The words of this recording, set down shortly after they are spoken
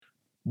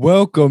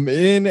Welcome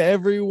in,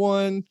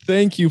 everyone.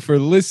 Thank you for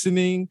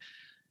listening.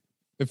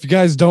 If you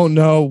guys don't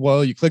know,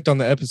 well, you clicked on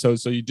the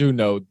episode, so you do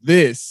know.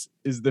 This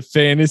is the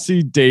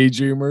Fantasy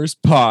Daydreamers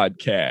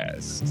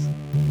podcast.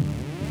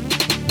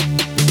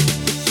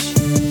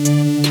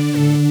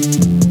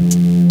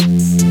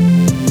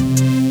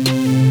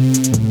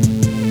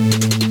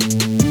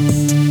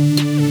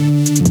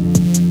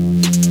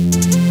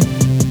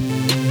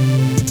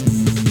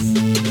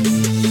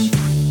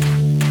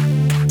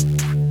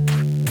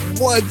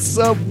 What's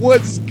up?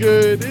 What's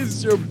good?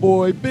 It's your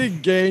boy,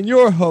 Big Gain,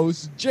 your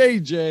host,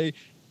 JJ.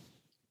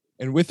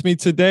 And with me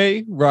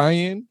today,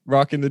 Ryan,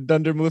 rocking the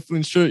Dunder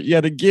Mifflin shirt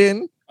yet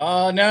again.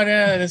 Oh, no.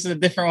 This is a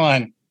different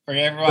one for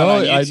everyone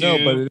on YouTube. I know,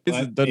 but it is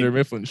a Dunder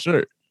Mifflin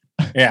shirt.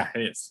 Yeah,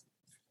 it is.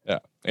 Yeah,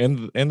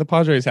 and the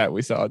Padres hat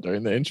we saw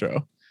during the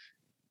intro.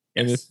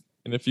 Yes.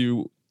 And if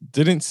you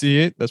didn't see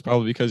it, that's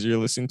probably because you're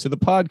listening to the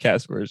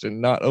podcast version,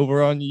 not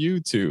over on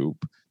YouTube.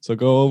 So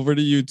go over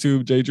to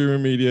YouTube,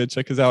 JJ Media,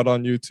 check us out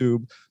on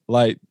YouTube,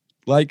 like,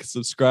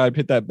 subscribe,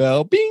 hit that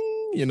bell,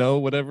 bing,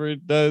 whatever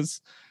it does.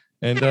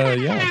 And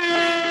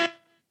yeah,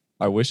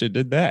 I wish it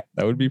did that.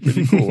 That would be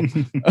pretty cool.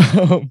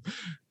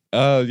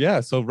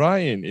 So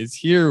Ryan is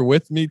here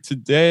with me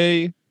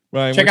today.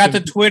 Ryan, check out the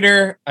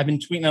Twitter. I've been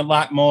tweeting a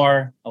lot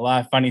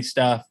of funny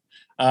stuff.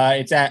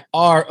 It's at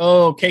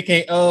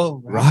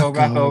ROKKO,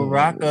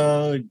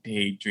 Rocco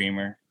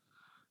Daydreamer.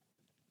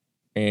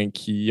 And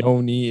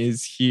Keone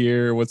is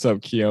here. What's up,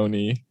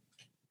 Keone?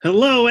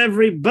 Hello,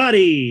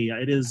 everybody.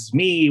 It is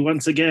me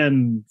once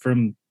again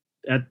from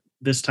at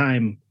this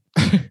time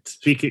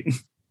speaking.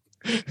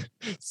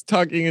 It's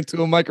talking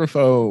into a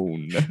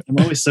microphone. I'm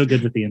always so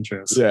good with the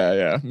intros.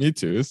 Yeah, me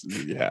too.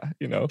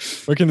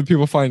 Where can the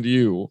people find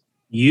you?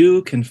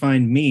 You can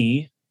find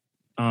me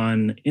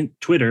on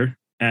Twitter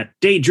at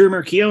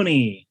Daydreamer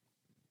Keone.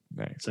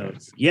 Nice. So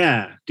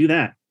yeah, do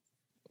that.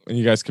 And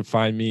you guys can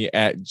find me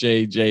at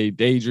JJ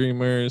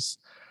Daydreamers.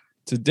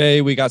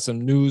 Today we got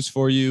some news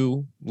for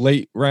you.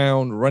 Late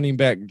round running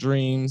back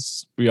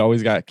dreams. We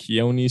always got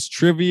Keone's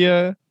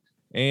trivia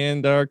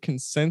and our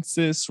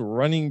consensus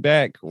running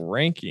back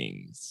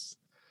rankings.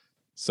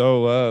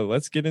 So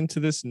let's get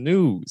into this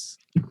news.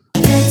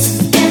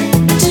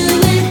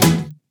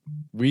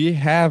 We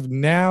have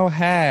now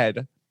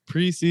had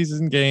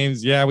preseason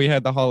games. Yeah, we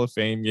had the Hall of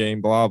Fame game,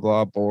 blah,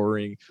 blah,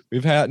 boring.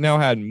 We've now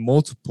had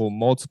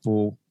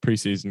multiple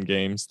preseason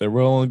games. There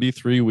will only be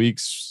 3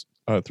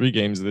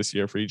 games this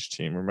year for each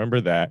team.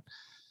 Remember that.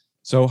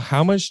 So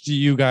how much do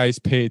you guys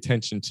pay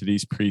attention to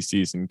these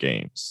preseason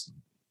games?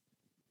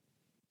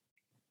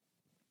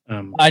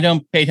 I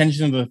don't pay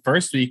attention to the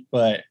first week,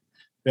 but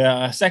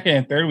the second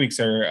and third weeks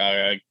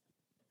are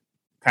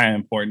kind of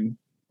important.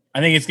 I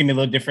think it's going to be a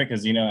little different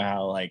because you know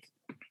how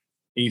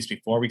it used to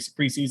be 4 weeks of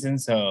preseason,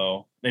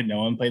 so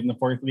no one played in the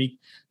fourth week.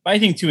 But I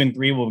think 2 and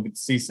 3 we'll get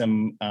to see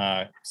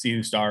see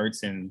who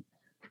starts and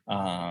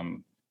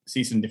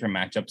see some different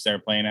matchups that are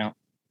playing out.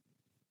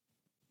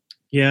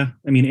 Yeah,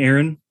 I mean,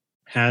 Aaron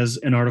has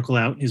an article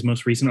out. His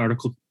most recent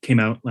article came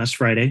out last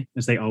Friday,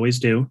 as they always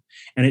do,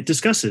 and it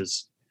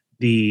discusses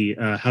the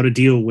how to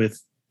deal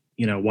with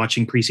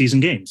watching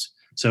preseason games.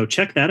 So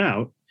check that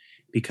out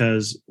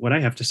because what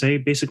I have to say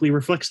basically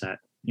reflects that.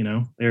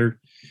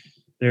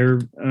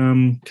 They're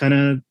kind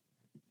of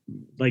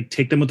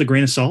take them with a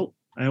grain of salt.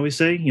 I always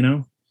say,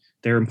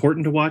 they're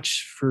important to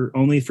watch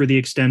only for the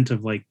extent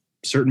of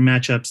certain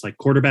matchups like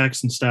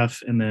quarterbacks and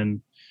stuff. And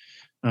then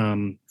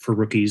for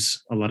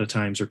rookies a lot of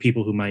times or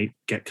people who might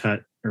get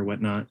cut or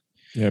whatnot.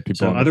 Yeah. People.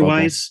 So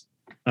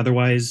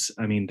otherwise,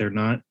 I mean, they're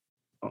not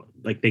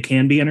they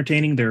can be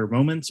entertaining. There are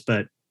moments,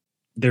 but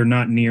they're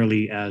not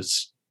nearly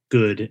as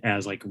good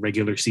as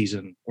regular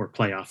season or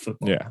playoff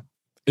football. Yeah.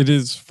 It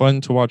is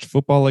fun to watch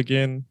football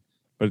again,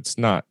 but it's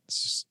not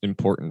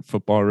important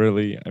football,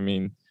 really. I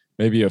mean,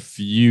 maybe a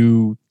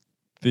few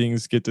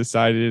things get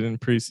decided in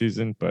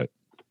preseason, but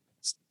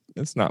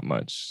it's not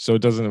much. So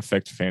it doesn't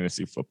affect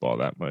fantasy football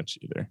that much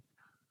either.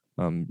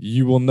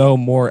 You will know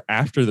more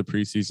after the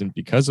preseason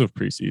because of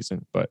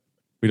preseason, but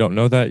we don't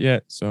know that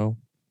yet. So,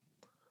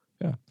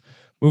 yeah.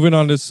 Moving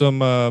on to some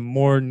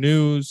more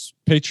news.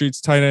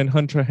 Patriots tight end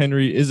Hunter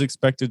Henry is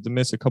expected to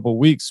miss a couple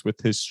weeks with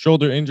his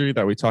shoulder injury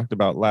that we talked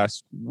about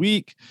last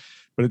week,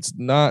 but it's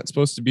not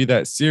supposed to be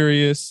that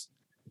serious.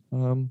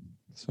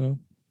 So,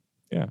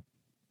 yeah.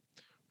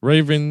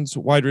 Ravens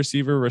wide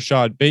receiver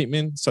Rashad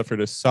Bateman suffered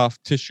a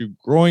soft tissue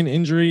groin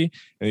injury,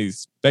 and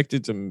he's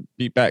expected to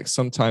be back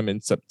sometime in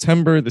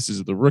September. This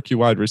is the rookie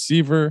wide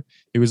receiver.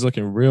 He was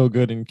looking real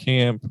good in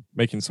camp,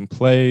 making some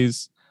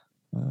plays.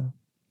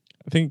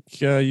 I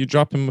think you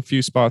dropped him a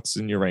few spots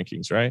in your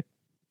rankings, right?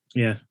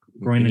 Yeah,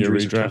 groin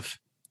injuries are tough.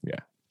 Yeah.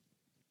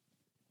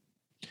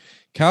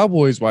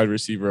 Cowboys wide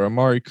receiver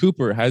Amari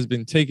Cooper has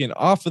been taken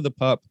off of the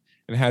PUP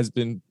and has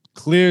been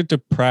cleared to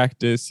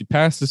practice. He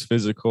passed his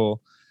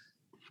physical.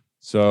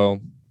 So,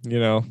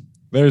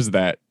 there's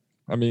that.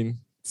 I mean,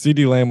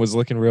 CeeDee Lamb was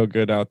looking real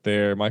good out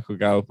there. Michael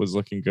Gallup was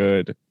looking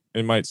good.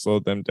 It might slow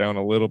them down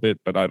a little bit,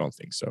 but I don't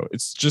think so.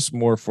 It's just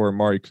more for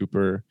Amari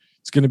Cooper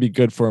it's going to be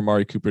good for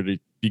Amari Cooper to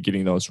be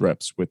getting those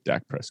reps with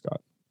Dak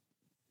Prescott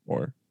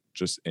or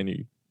just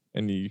any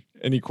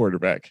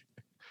quarterback.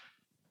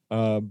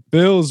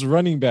 Bills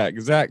running back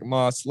Zach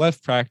Moss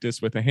left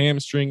practice with a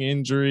hamstring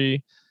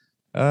injury.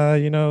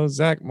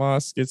 Zach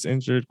Moss gets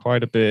injured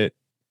quite a bit.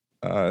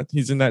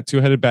 He's in that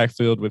two-headed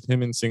backfield with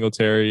him and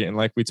Singletary. And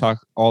like we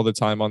talk all the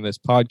time on this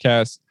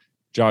podcast,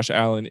 Josh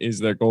Allen is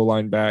their goal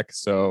line back.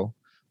 So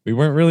we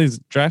weren't really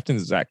drafting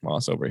Zach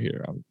Moss over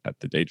here at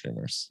the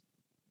Daydreamers.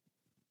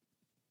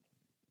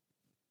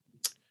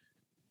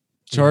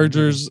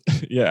 Chargers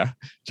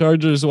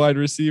wide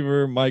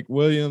receiver Mike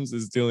Williams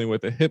is dealing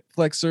with a hip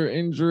flexor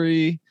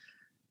injury.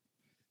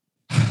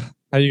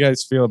 How do you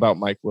guys feel about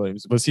Mike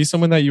Williams? Was he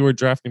someone that you were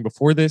drafting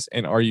before this,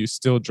 and are you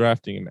still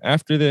drafting him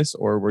after this,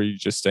 or were you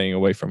just staying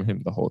away from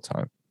him the whole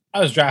time?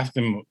 I was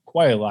drafting him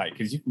quite a lot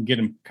because you can get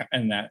him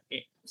in that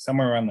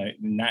somewhere around the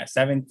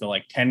 7th to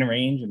like 10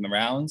 range in the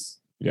rounds.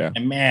 Yeah,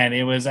 and man,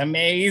 it was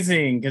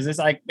amazing because it's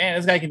like, man,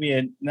 this guy could be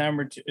a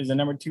number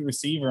 2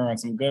 receiver on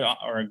some good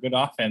or a good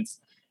offense.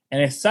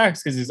 And it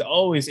sucks because he's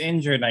always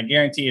injured. And I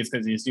guarantee it's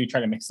because he's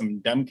trying to make some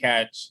dumb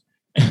catch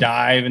and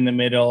dive in the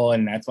middle.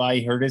 And that's why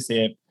he hurt his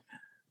hip.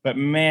 But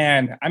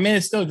man, I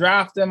mean, still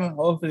draft him.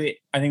 Hopefully,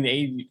 I think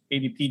the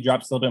ADP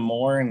drops a little bit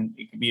more and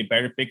it could be a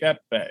better pickup.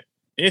 But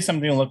it is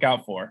something to look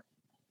out for.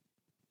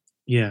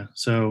 Yeah.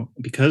 So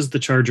because the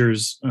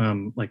Chargers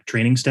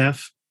training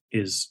staff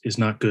is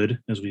not good,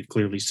 as we've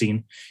clearly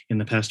seen in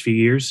the past few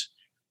years,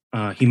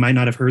 he might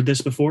not have heard this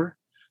before,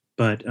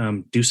 but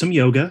do some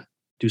yoga.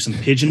 Do some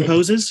pigeon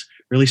poses,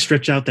 really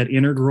stretch out that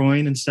inner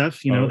groin and stuff,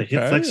 the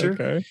hip flexor.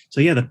 Okay.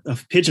 So yeah,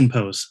 the pigeon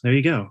pose. There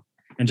you go.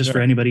 And just for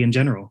anybody in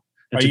general.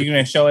 Are you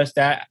going to show us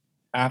that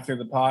after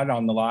the pod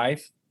on the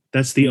live?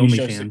 That's the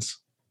OnlyFans.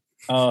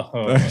 Oh,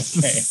 okay.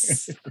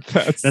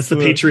 That's the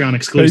Patreon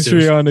exclusive.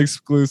 Patreon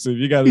exclusive.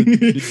 You got to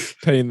be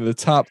paying the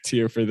top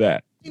tier for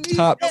that.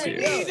 Top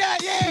tier.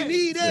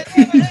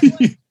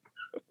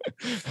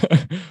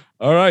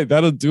 All right,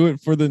 that'll do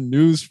it for the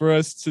news for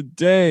us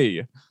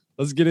today.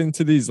 Let's get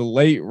into these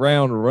late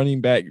round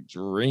running back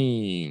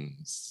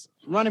dreams.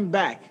 Running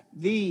back,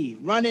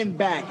 y'all.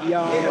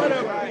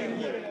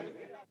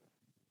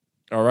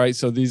 All right,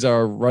 so these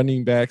are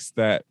running backs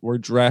that we're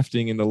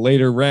drafting in the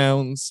later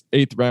rounds,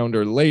 8th round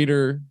or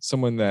later,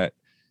 someone that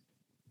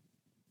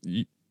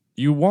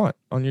you want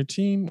on your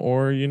team,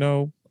 or,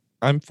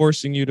 I'm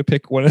forcing you to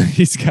pick one of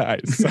these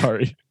guys.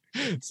 Sorry.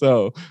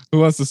 So who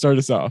wants to start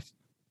us off?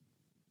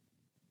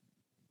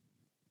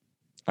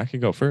 I can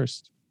go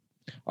first.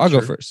 I'll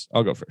go first.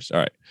 All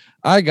right.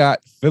 I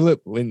got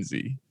Philip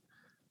Lindsay,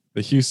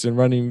 the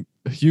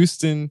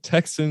Houston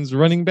Texans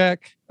running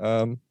back.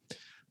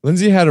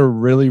 Lindsay had a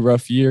really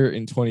rough year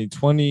in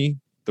 2020.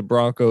 The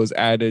Broncos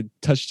added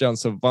touchdown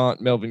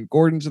savant Melvin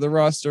Gordon to the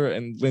roster,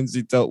 and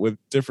Lindsay dealt with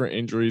different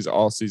injuries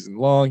all season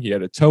long. He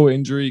had a toe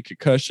injury,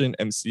 concussion,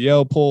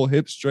 MCL pull,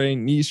 hip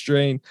strain, knee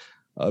strain,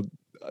 a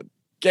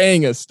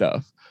gang of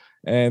stuff.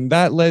 And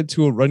that led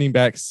to a running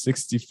back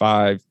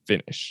 65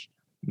 finish.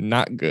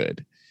 Not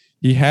good.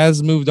 He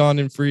has moved on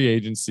in free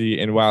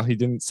agency, and while he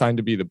didn't sign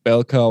to be the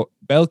bell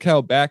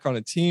cow back on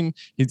a team,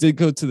 he did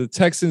go to the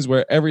Texans,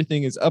 where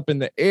everything is up in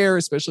the air,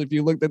 especially if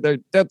you looked at their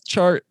depth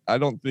chart. I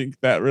don't think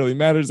that really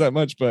matters that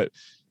much, but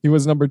he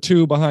was number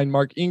 2 behind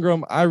Mark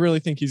Ingram. I really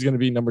think he's going to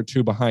be number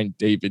 2 behind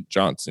David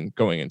Johnson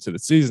going into the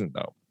season,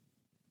 though.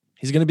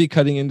 He's going to be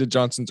cutting into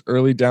Johnson's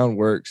early down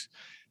works.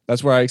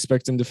 That's where I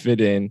expect him to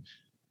fit in.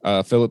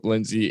 Philip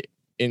Lindsay.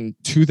 In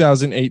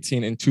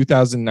 2018 and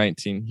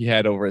 2019, he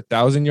had over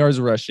 1,000 yards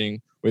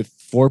rushing with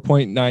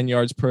 4.9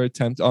 yards per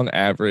attempt on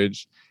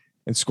average,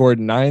 and scored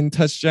 9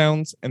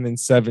 touchdowns and then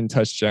 7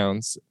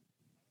 touchdowns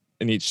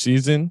in each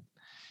season.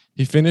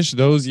 He finished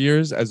those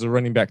years as the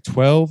running back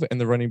 12 and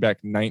the running back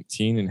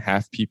 19 in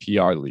half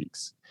PPR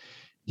leagues.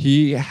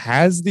 He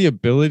has the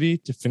ability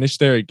to finish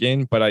there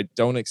again, but I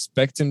don't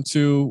expect him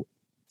to,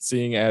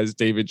 seeing as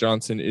David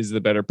Johnson is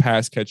the better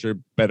pass catcher,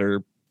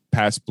 better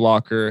pass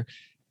blocker.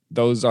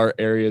 Those are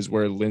areas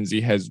where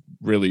Lindsay has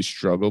really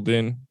struggled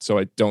in. So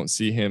I don't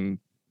see him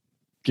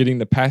getting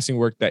the passing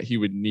work that he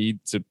would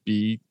need to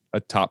be a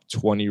top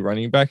 20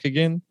 running back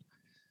again.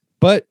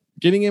 But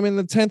getting him in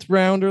the 10th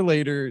round or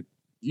later,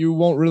 you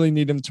won't really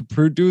need him to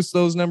produce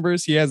those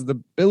numbers. He has the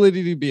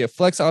ability to be a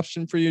flex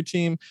option for your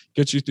team,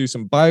 get you through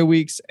some bye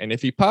weeks. And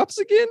if he pops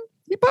again,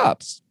 he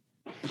pops.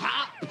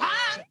 Pop.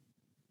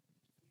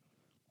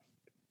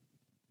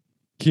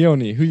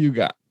 Keone, who you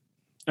got?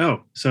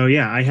 Oh, so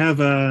yeah, I have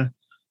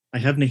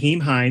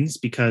Nyheim Hines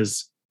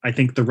because I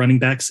think the running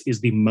backs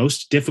is the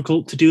most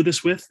difficult to do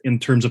this with in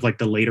terms of like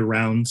the later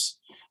rounds,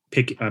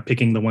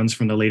 picking the ones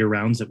from the later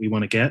rounds that we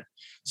want to get.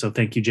 So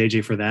thank you,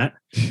 JJ, for that.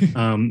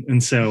 And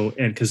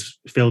because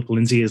Philip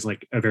Lindsay is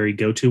like a very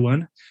go-to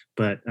one,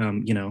 but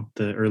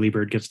the early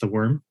bird gets the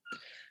worm.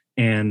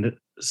 And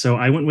so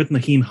I went with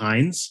Nyheim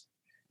Hines.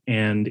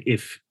 And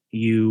if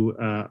you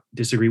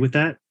disagree with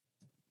that,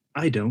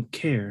 I don't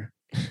care.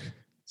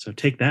 So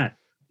take that,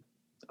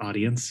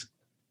 audience.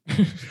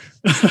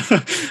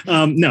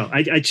 No,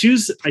 I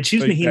choose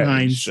Nyheim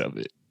Hines. Shove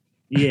it.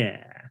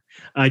 Yeah.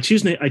 I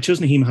chose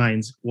Naheem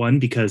Hines, one,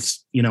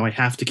 because, I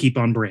have to keep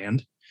on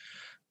brand.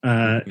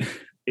 I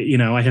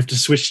have to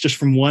switch just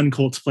from one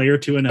Colts player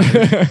to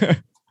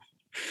another.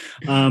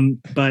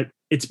 But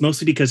it's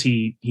mostly because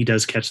he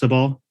does catch the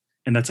ball,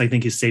 and that's, I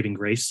think, his saving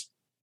grace.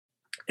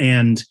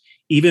 And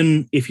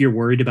even if you're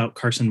worried about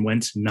Carson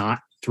Wentz not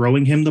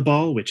throwing him the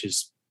ball, which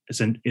is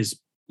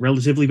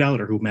relatively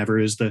valid, or whomever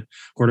is the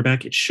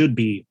quarterback, it should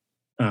be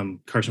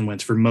Carson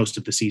Wentz for most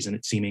of the season,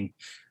 it's seeming,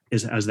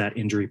 as that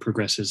injury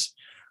progresses.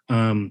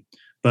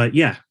 But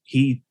yeah,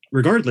 he,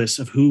 regardless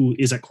of who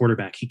is at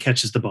quarterback, he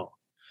catches the ball.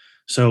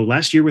 So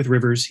last year with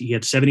Rivers, he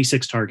had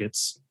 76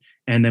 targets.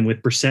 And then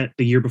with Brissett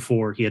the year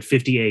before, he had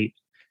 58.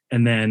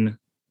 And then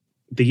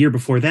the year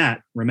before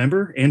that,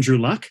 remember Andrew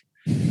Luck?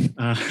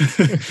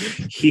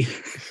 He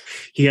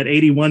had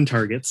 81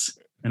 targets.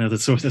 I know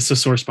that's a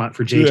sore spot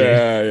for JJ.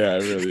 Yeah,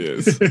 it really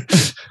is.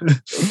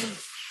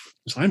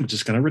 So I'm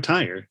just going to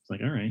retire. It's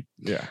like, all right.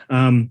 Yeah.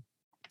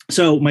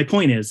 So my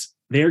point is,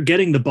 they're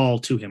getting the ball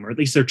to him, or at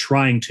least they're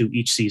trying to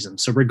each season.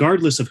 So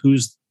regardless of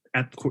who's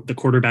at the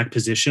quarterback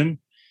position,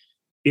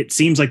 it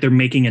seems like they're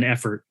making an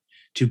effort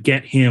to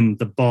get him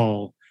the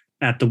ball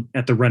at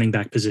the running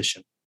back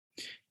position.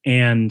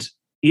 And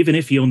even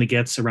if he only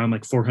gets around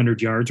like 400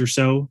 yards or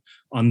so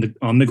on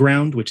the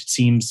ground, which it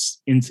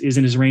seems is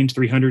in his range,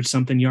 300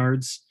 something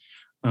yards,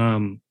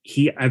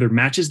 he either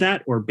matches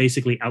that or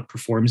basically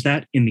outperforms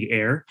that in the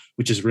air,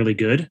 which is really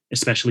good,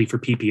 especially for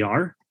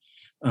PPR,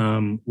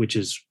 which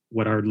is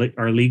what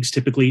our leagues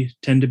typically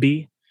tend to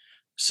be.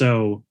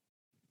 So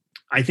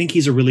I think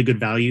he's a really good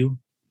value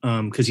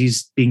because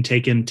he's being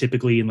taken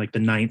typically in like the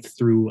 9th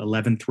through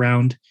 11th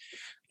round.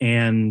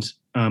 And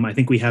I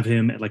think we have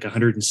him at like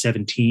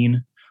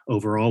 117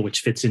 overall,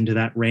 which fits into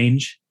that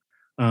range.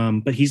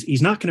 But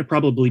he's not going to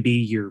probably be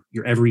your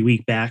every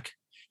week back.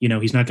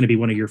 He's not going to be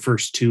one of your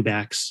first two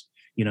backs,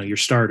 your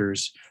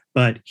starters.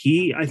 But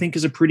he, I think,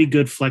 is a pretty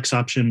good flex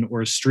option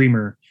or a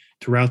streamer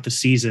throughout the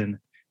season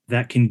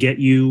that can get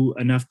you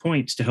enough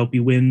points to help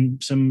you win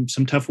some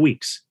tough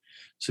weeks.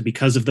 So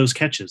because of those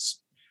catches.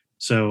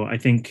 So I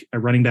think a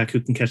running back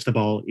who can catch the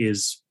ball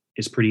is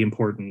pretty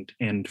important.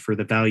 And for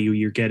the value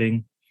you're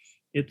getting,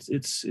 it's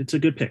a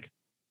good pick.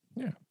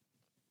 Yeah.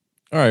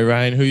 All right,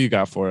 Ryan, who you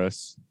got for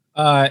us?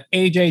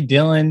 AJ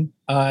Dillon.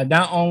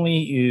 Not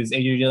only is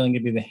AJ Dillon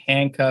going to be the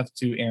handcuff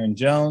to Aaron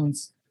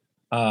Jones,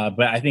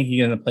 but I think he's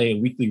going to play a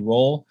weekly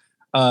role.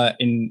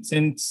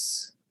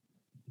 Since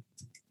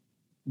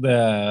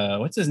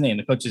what's his name?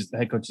 The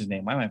head coach's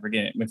name. Why am I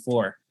forgetting it?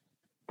 McFleur.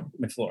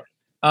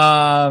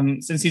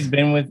 Since he's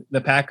been with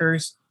the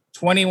Packers,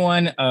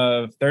 21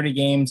 of 30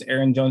 games,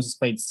 Aaron Jones has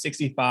played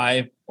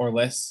 65% or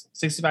less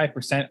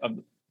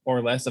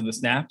of the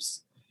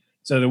snaps.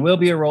 So there will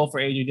be a role for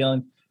AJ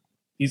Dillon.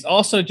 He's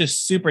also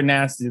just super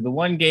nasty. The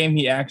one game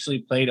he actually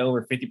played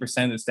over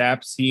 50% of the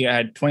snaps. He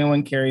had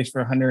 21 carries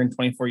for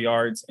 124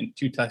 yards and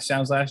 2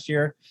 touchdowns last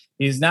year.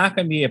 He's not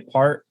going to be a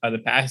part of the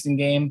passing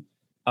game.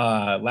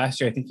 Last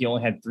year, I think he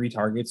only had 3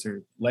 targets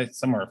or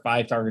somewhere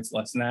 5 targets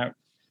less than that.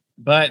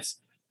 But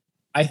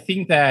I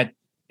think that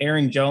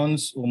Aaron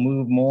Jones will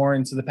move more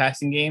into the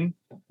passing game.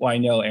 Well, I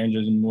know Aaron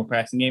Jones will move more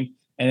passing game,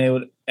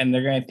 and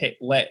they're going to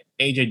let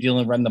AJ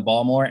Dillon run the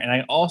ball more. And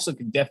I also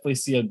could definitely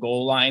see a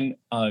goal line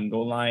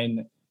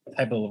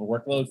type of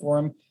workload for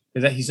him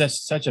because he's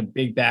just such a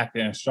big back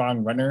and a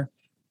strong runner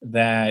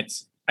that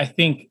I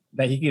think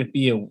that he could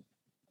be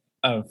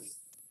a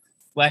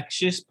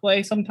flexious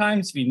play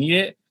sometimes if you need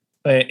it.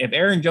 But if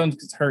Aaron Jones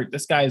gets hurt,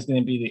 this guy is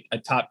going to be a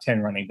top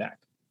 10 running back.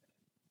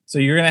 So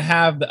you're going to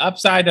have the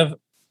upside of,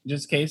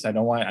 just in case, I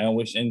don't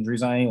wish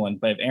injuries on anyone,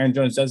 but if Aaron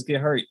Jones does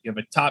get hurt, you have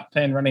a top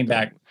 10 running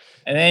back.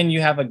 And then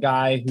you have a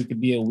guy who could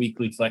be a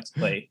weekly flex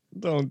play.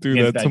 Don't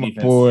do that to my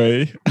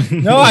boy.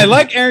 No, I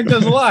like Aaron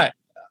Jones a lot.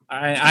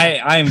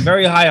 I am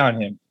very high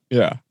on him.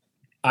 Yeah.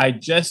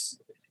 If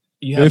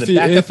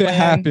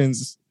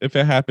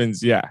it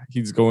happens, yeah,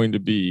 he's going to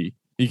be,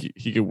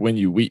 he could win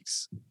you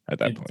weeks at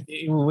that point.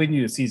 He will win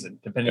you the season,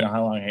 depending on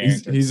how long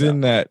he's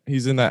in that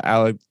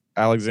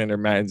Alexander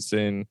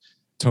Madison,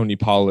 Tony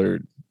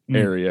Pollard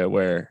area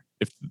where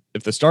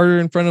if the starter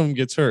in front of him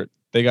gets hurt,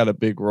 they got a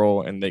big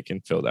role and they can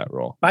fill that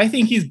role. But I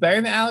think he's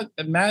better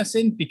than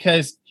Madison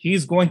because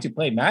he's going to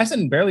play.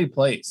 Madison barely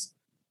plays.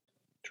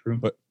 True.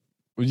 But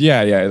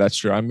yeah, that's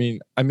true. I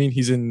mean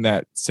he's in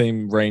that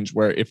same range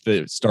where if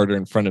the starter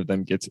in front of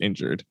them gets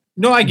injured.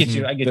 No, I get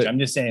you. You. I'm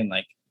just saying,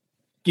 like,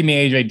 give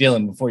me AJ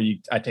Dillon before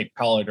I take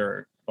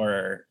Pollard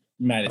or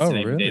Madison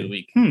every day of the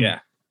week. Yeah.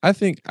 I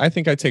think I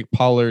take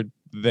Pollard,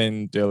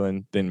 then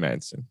Dillon, then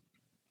Madison.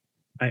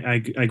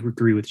 I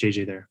agree with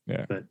JJ there.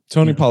 Yeah, but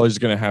Tony Pollard's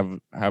going to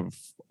have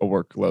a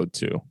workload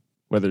too,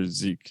 whether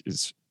Zeke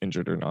is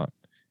injured or not.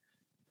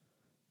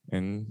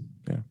 And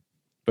yeah,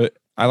 but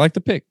I like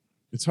the pick.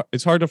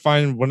 It's hard to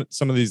find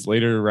some of these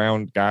later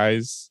round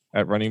guys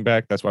at running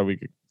back. That's why we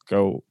could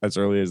go as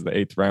early as the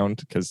 8th round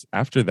because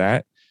after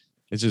that,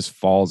 it just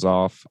falls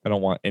off. I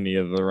don't want any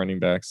of the running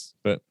backs,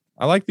 but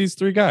I like these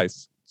 3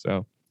 guys.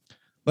 So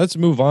let's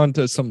move on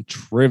to some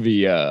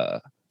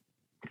trivia.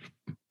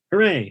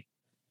 Hooray.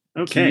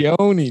 Okay,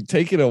 Keone,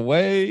 take it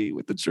away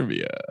with the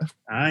trivia.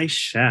 I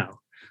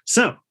shall.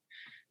 So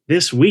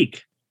this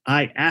week,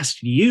 I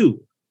asked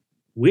you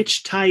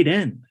which tight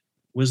end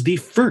was the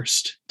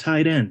first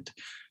tight end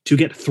to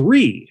get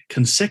 3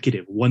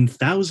 consecutive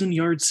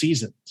 1,000-yard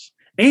seasons,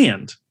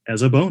 and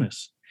as a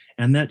bonus,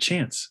 and that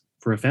chance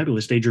for a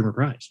fabulous Daydreamer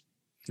prize.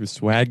 The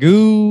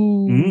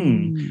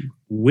Swagoo.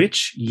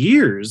 Which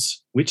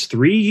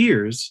 3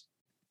 years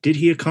did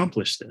he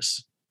accomplish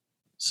this?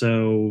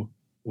 So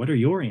what are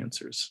your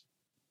answers?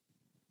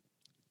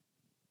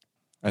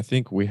 I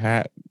think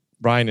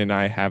Ryan and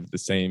I have the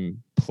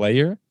same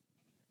player.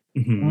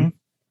 Mhm.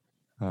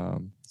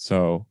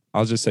 So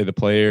I'll just say the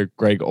player,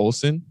 Greg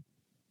Olson.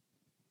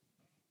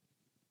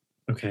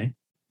 Okay.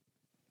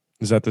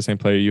 Is that the same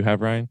player you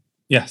have, Ryan?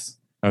 Yes.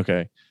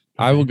 Okay.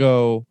 I will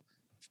go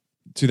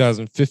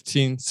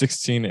 2015,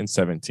 16, and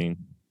 17.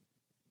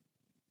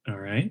 All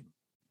right.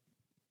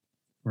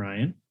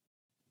 Ryan?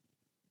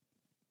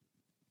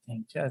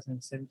 In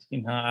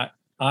 2017.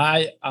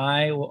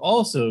 I will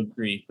also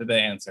agree with the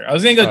answer. I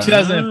was going to go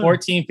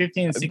 2014,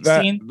 15, and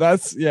 16.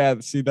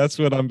 That's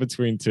what I'm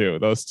between two.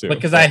 Those two.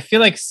 Because I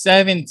feel like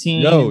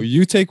 17. Yo,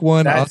 you take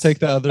one. I'll take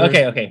the other.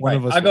 Okay. One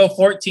of us I'll go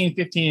 14,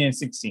 15, and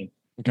 16.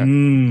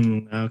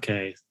 Okay.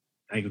 Okay.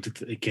 I'm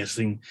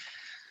guessing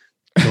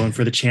going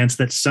for the chance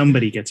that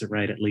somebody gets it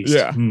right at least.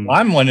 Yeah. Well,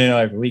 I'm 1-0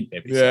 every week,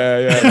 baby.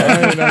 Yeah.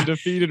 Ryan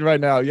undefeated right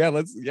now.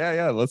 Let's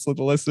let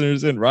the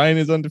listeners in. Ryan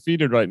is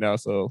undefeated right now,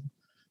 so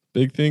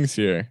big things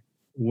here.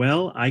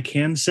 Well, I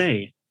can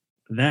say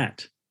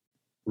that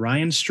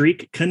Ryan's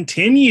streak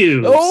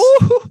continues.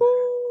 Oh,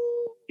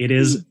 it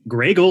is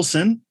Greg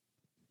Olson,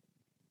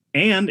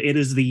 and it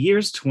is the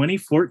years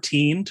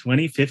 2014,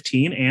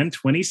 2015, and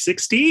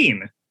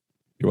 2016.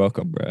 You're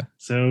welcome, bruh.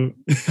 So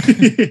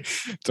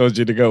told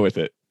you to go with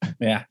it.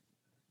 Yeah.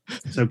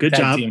 So good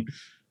job. Team.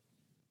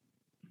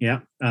 Yeah.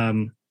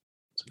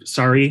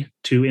 Sorry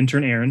to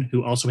intern Aaron,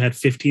 who also had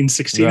 15,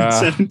 16, and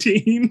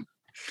 17.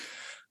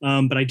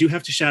 But I do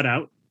have to shout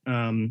out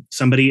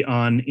somebody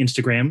on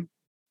Instagram.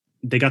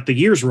 They got the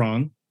years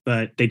wrong,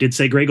 but they did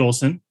say Greg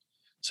Olson.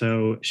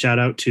 So shout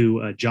out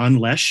to John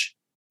Lesh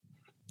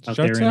out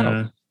there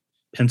in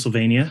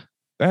Pennsylvania.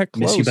 That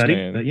close, miss you, buddy.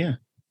 man. But yeah,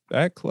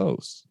 that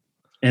close.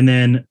 And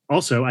then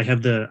also I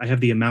have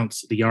the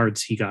amounts, the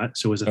yards he got.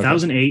 So it was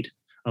 1,008,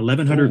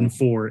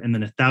 1,104, and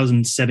then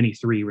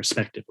 1,073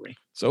 respectively.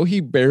 So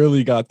he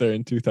barely got there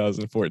in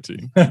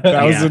 2014.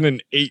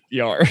 1,008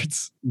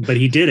 yards. But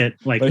he did it.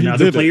 Like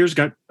other players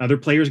got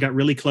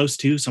really close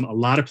too. A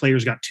lot of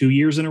players got 2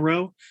 years in a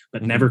row,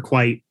 but never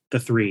quite the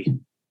 3.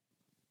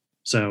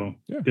 So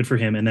good for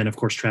him. And then of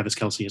course Travis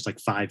Kelce is like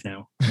 5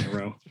 now in a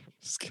row.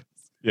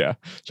 Yeah,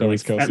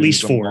 Travis Kelce at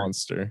least is 4. a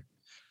monster.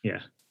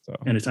 Yeah. So.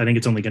 And I think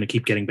it's only going to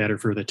keep getting better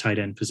for the tight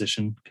end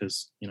position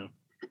because,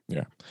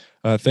 Yeah.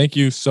 Thank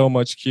you so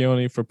much,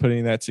 Keone, for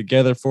putting that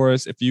together for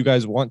us. If you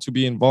guys want to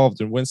be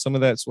involved and win some of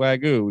that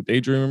swagoo,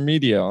 Daydreamer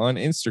Media on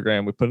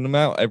Instagram, we're putting them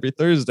out every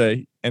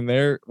Thursday, and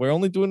we're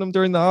only doing them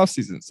during the off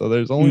season. So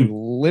there's only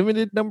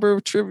limited number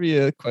of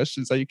trivia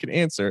questions that you can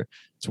answer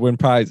to win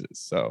prizes.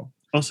 So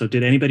also,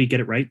 did anybody get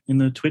it right in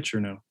the Twitch or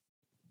no?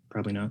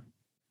 Probably not,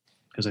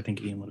 because I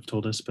think Ian would have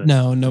told us. But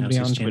no, nobody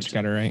on Twitch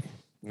got it right.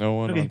 No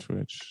one on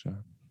Twitch.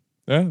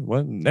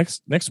 Well,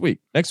 next week.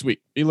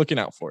 Be looking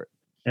out for it.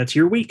 That's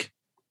your week.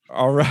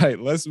 All right,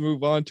 let's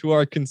move on to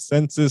our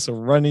consensus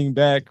running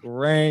back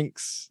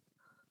ranks.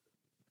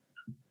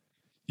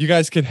 You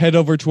guys can head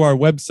over to our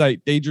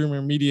website,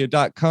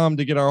 daydreamermedia.com,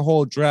 to get our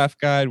whole draft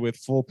guide with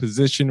full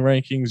position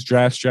rankings,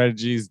 draft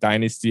strategies,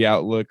 dynasty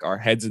outlook, our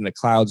heads in the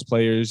clouds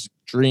players,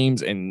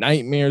 dreams and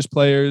nightmares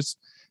players.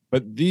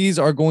 But these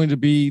are going to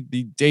be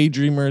the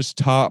Daydreamers'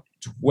 top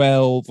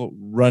 12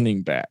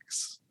 running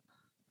backs.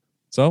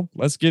 So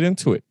let's get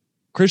into it.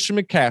 Christian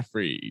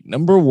McCaffrey,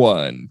 number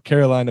 1,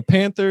 Carolina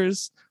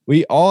Panthers.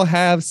 We all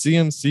have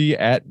CMC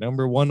at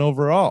number 1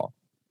 overall.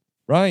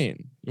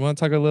 Ryan, you want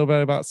to talk a little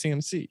bit about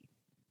CMC?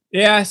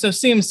 Yeah, so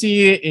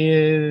CMC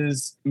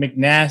is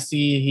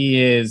McNasty. He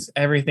is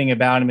everything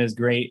about him is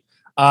great.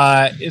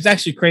 It's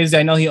actually crazy.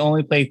 I know he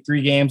only played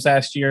 3 games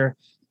last year,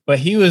 but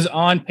he was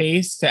on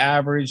pace to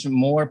average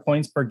more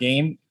points per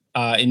game.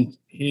 In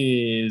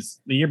the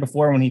year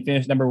before, when he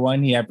finished number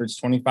 1, he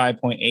averaged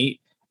 25.8.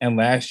 And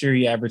last year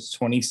he averaged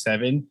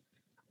 27.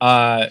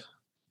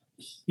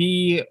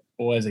 He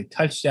was a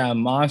touchdown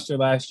monster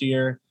last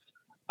year.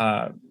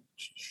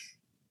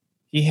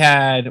 He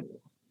had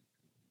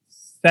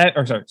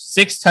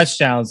 6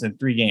 touchdowns in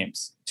 3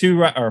 games,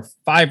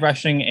 5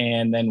 rushing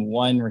and then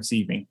 1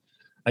 receiving.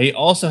 He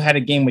also had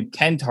a game with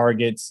 10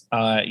 targets.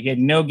 He had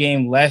no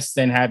game less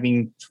than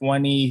having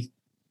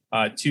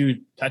 22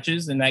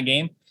 touches in that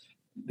game.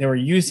 They were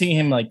using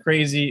him like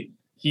crazy.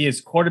 He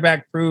is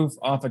quarterback proof,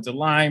 offensive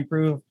line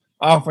proof,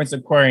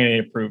 offensive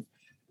coordinator proof.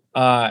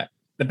 The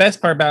best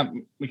part about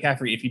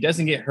McCaffrey, if he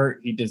doesn't get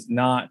hurt, he does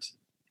not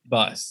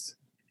bust.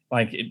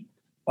 Like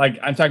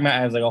I'm talking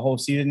about as like a whole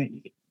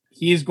season.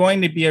 He is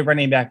going to be a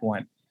running back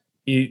 1.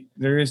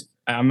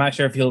 I'm not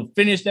sure if he'll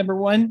finish number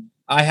 1.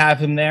 I have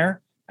him there,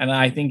 and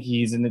I think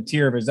he's in the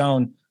tier of his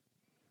own.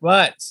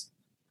 But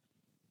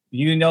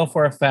you know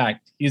for a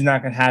fact he's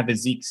not going to have a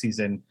Zeke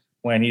season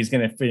when he's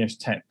going to finish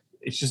 10th.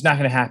 It's just not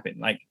going to happen.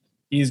 Like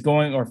he's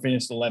going or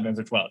finish 11th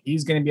or 12th.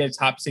 He's going to be a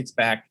top 6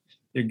 back.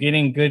 You're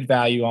getting good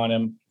value on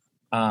him.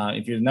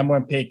 If you're the number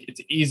 1 pick, it's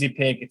an easy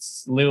pick.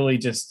 It's literally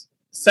just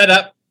set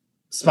up,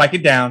 spike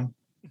it down.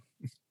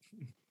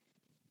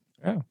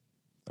 Yeah,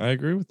 I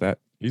agree with that.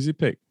 Easy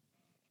pick.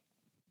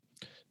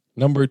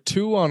 Number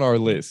 2 on our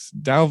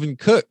list, Dalvin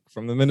Cook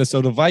from the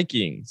Minnesota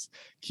Vikings.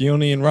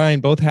 Keone and Ryan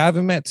both have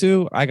him at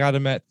 2. I got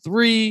him at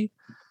 3.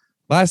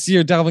 Last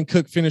year, Dalvin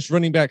Cook finished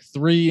running back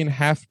 3 in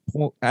half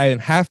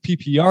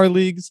PPR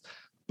leagues,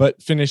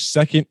 but finished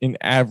second in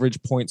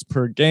average points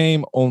per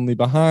game, only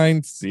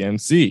behind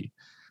CMC.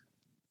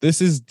 This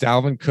is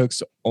Dalvin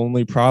Cook's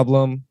only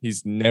problem.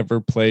 He's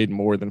never played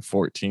more than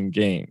 14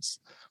 games.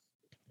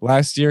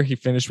 Last year, he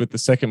finished with the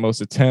second most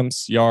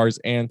attempts, yards,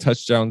 and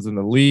touchdowns in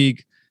the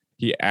league.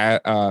 He's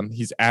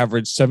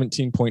averaged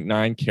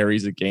 17.9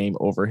 carries a game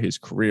over his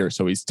career.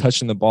 So he's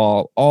touching the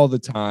ball all the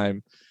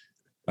time.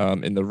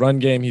 In the run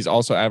game, he's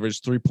also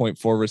averaged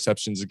 3.4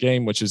 receptions a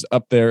game, which is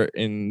up there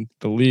in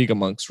the league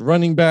amongst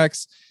running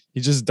backs.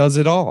 He just does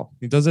it all.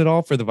 He does it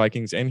all for the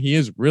Vikings, and he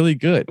is really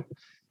good.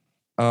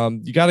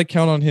 You got to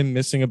count on him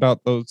missing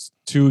about those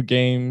 2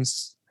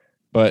 games,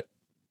 but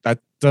that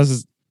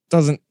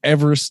doesn't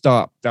ever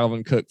stop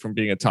Dalvin Cook from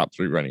being a top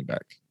 3 running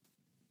back.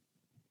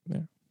 Yeah.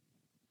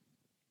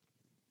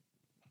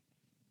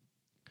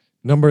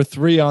 Number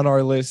 3 on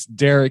our list,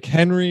 Derrick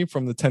Henry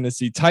from the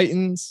Tennessee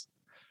Titans.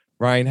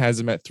 Ryan has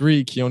him at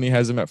 3, Keone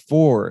has him at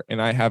 4,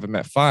 and I have him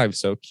at 5.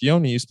 So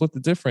Keone, you split the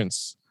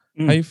difference.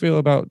 How you feel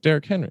about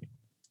Derrick Henry?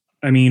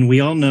 I mean,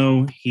 we all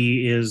know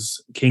he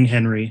is King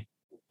Henry.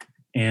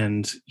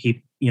 And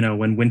he,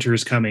 when winter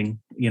is coming,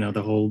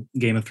 the whole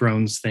Game of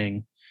Thrones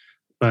thing,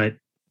 but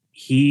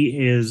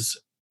he is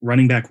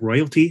running back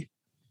royalty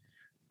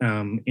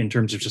in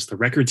terms of just the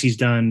records he's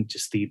done,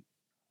 just he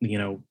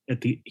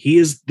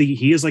is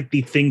like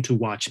the thing to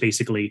watch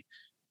basically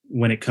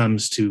when it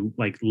comes to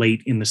like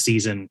late in the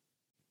season.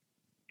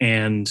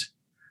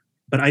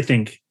 But I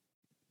think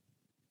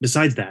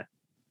besides that,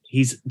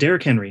 he's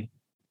Derrick Henry,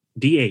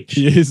 DH.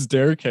 He is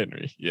Derrick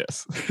Henry.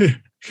 Yes.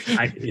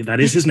 That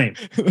is his name.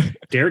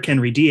 Derrick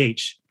Henry,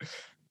 DH.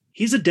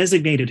 He's a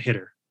designated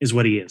hitter, is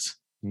what he is.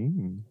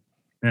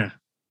 Yeah.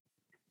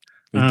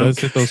 He does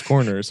hit those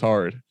corners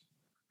hard.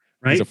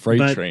 Right? He's a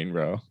freight train,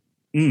 bro.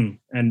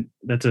 And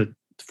that's a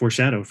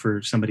foreshadow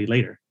for somebody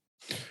later.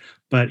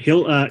 But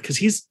he'll because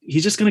he's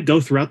just going to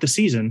go throughout the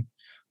season,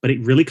 but it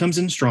really comes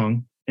in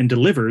strong and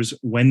delivers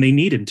when they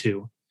need him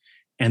to.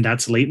 And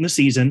that's late in the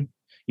season.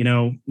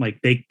 Like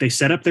they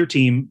set up their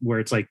team where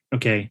it's like,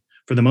 okay,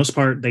 for the most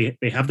part, they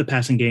have the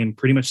passing game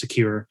pretty much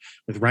secure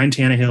with Ryan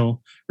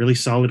Tannehill, really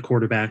solid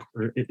quarterback.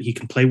 Where he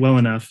can play well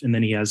enough. And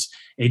then he has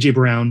A.J.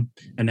 Brown,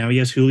 and now he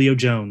has Julio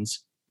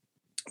Jones,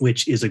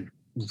 which is a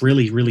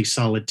really, really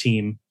solid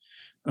team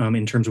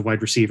in terms of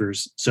wide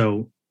receivers.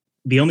 So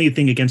the only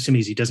thing against him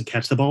is he doesn't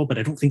catch the ball, but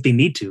I don't think they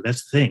need to.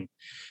 That's the thing.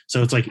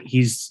 So it's like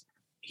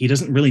he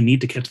doesn't really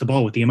need to catch the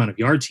ball with the amount of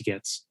yards he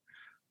gets.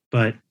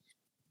 But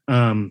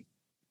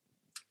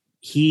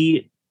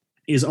he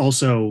is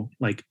also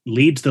like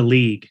leads the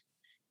league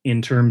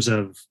in terms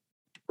of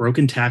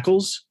broken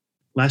tackles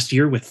last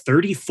year with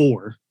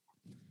 34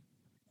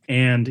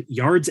 and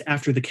yards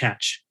after the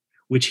catch,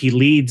 which he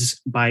leads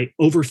by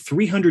over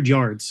 300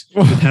 yards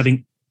with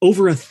having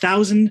over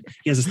 1,000.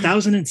 He has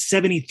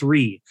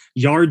 1,073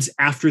 yards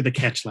after the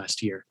catch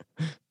last year.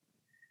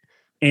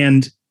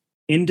 And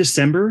in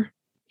December,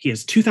 he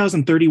has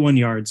 2,031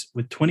 yards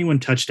with 21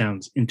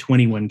 touchdowns in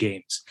 21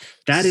 games.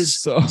 That is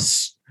so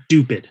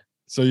stupid.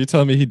 So you're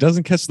telling me he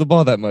doesn't catch the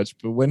ball that much,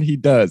 but when he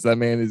does, that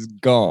man is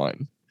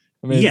gone.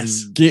 I mean,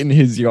 he's getting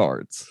his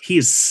yards. He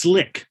is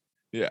slick.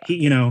 Yeah.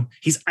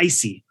 He's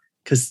icy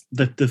because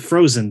the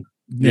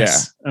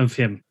frozenness of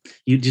him.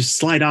 You just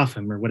slide off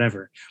him or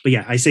whatever. But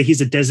yeah, I say he's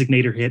a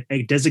designated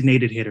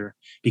hitter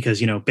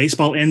because,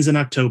 baseball ends in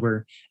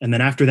October. And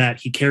then after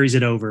that, he carries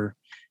it over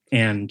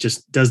and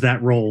just does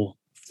that role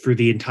through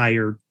the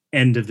entire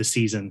end of the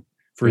season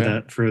for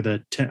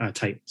the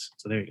Titans.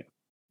 So there you go.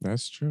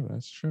 That's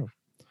true.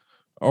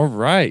 All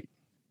right.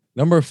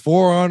 Number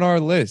 4 on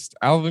our list,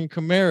 Alvin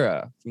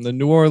Kamara from the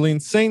New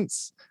Orleans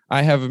Saints.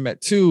 I have him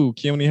at 2.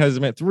 Keone has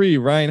him at 3.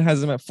 Ryan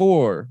has him at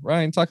 4.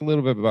 Ryan, talk a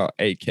little bit about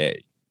AK.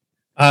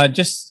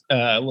 Just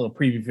a little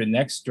preview for the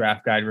next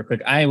draft guide real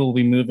quick. I will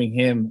be moving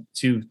him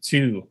to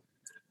 2.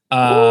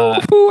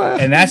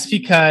 And that's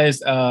because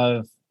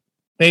of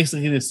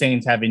basically the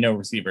Saints having no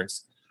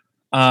receivers.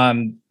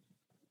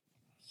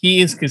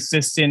 He is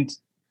consistent.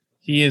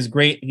 He is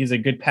great. He's a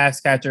good pass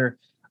catcher.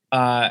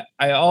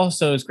 I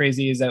also, as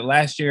crazy is that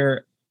last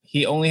year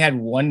he only had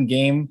one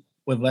game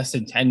with less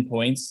than 10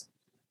 points.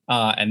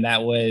 And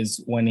that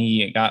was when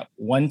he got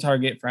one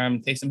target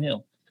from Taysom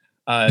Hill.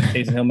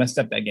 Taysom Hill messed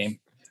up that game.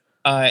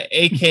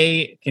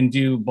 AK can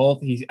do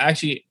both. He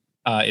actually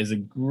is a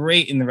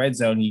great in the red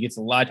zone. He gets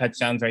a lot of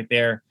touchdowns right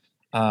there.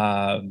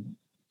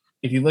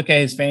 If you look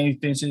at his fantasy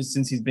finishes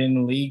since he's been in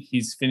the league,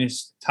 he's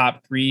finished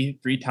top three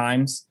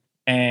times.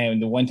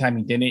 And the one time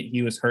he didn't,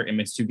 he was hurt and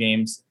missed 2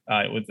 games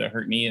with a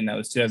hurt knee, and that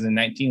was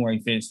 2019 where he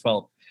finished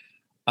 12th.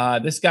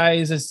 This guy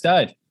is a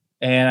stud,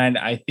 and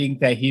I think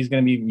that he's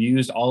going to be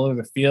used all over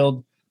the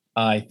field.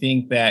 I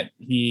think that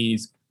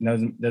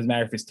doesn't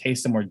matter if it's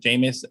Taysom or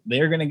Jameis,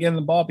 they're going to give him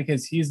the ball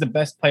because he's the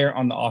best player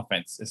on the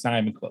offense. It's not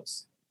even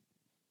close.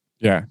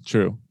 Yeah,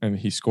 true. And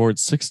he scored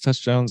 6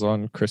 touchdowns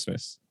on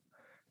Christmas.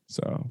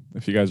 So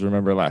if you guys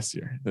remember last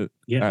year, that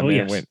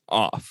man went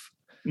off.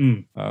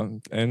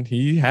 And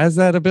he has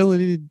that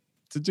ability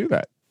to do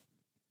that.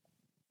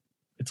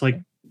 It's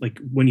like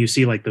when you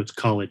see like those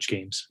college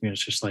games,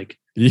 it's just like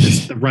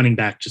the running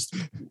back just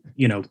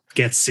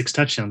gets 6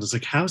 touchdowns. It's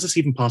like, how is this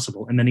even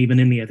possible? And then even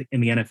in the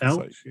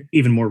NFL,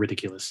 even more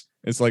ridiculous.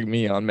 It's like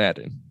me on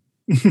Madden.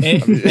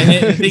 And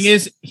the thing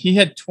is, he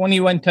had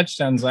 21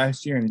 touchdowns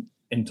last year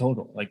in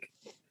total. Like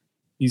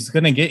he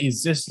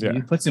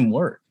puts in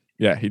work.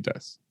 Yeah, he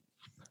does.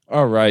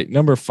 All right,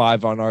 number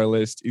 5 on our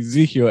list,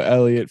 Ezekiel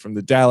Elliott from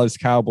the Dallas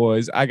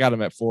Cowboys. I got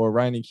him at 4.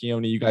 Ryan and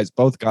Keone, you guys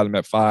both got him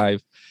at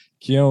 5.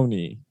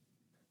 Keone,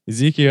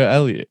 Ezekiel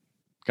Elliott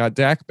got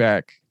Dak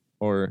back,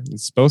 or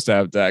he's supposed to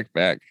have Dak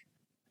back.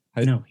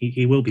 No,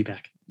 he will be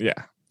back.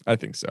 Yeah, I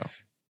think so.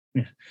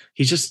 Yeah,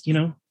 he's just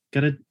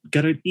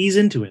gotta ease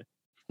into it.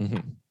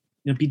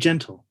 Mm-hmm. Be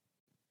gentle,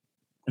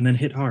 and then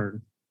hit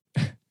hard.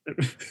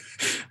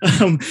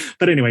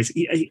 But anyways,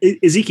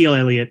 Ezekiel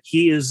Elliott,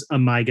 he is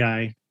my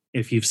guy.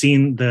 If you've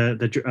seen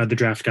the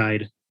draft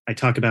guide, I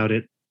talk about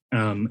it,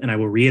 and I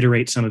will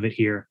reiterate some of it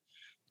here.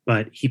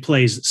 But he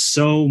plays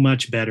so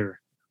much better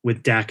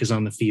with Dak is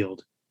on the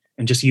field.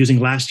 And just using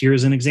last year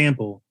as an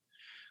example,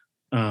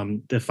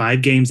 the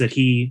 5 games that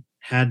he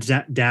had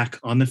Dak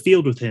on the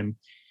field with him,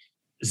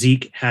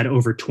 Zeke had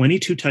over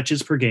 22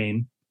 touches per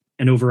game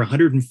and over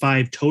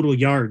 105 total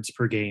yards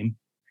per game.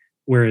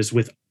 Whereas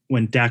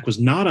when Dak was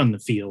not on the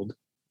field,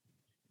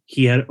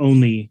 he had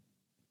only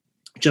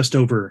just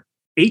over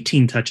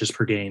 18 touches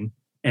per game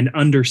and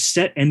under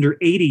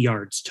 80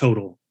 yards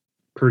total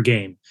per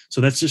game.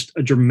 So that's just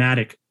a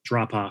dramatic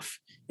drop off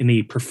in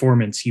the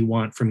performance you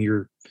want from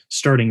your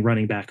starting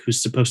running back,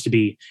 who's supposed to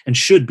be and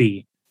should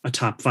be a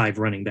top 5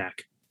 running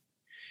back.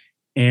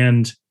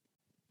 And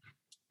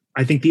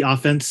I think the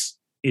offense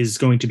is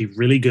going to be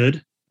really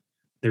good.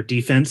 Their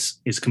defense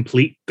is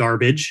complete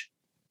garbage.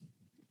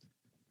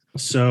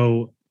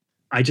 So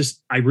I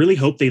really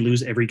hope they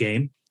lose every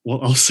game, while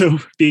also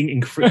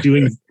doing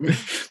really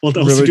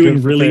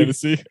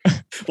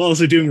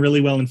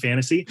well in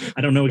fantasy.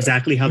 I don't know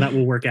exactly how that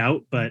will work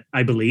out, but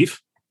I believe.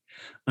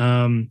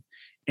 And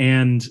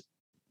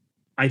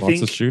I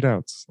think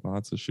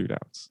lots of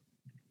shootouts.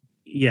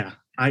 Yeah,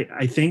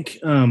 I think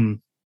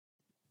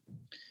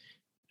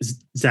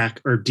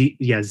Zeke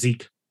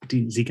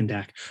and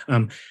Dak.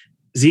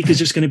 Zeke is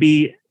just going to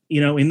be,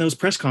 in those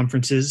press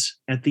conferences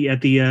at the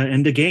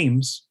end of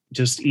games,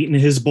 just eating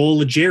his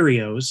bowl of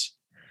Cheerios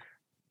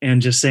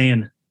and just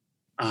saying,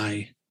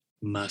 "I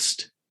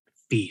must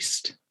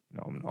feast."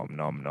 Nom nom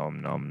nom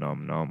nom nom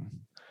nom nom.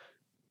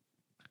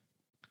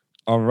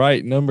 All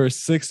right, number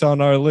 6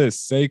 on our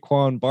list,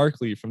 Saquon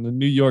Barkley from the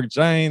New York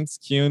Giants.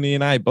 Keone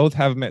and I both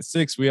have him at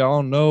 6. We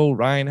all know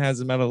Ryan has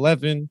him at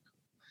 11.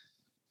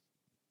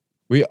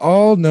 We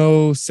all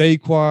know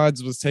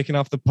Saquon was taking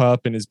off the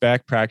pup and is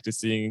back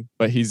practicing,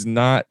 but he's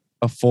not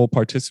a full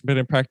participant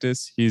in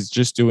practice. He's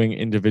just doing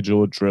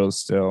individual drills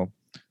still.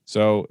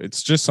 So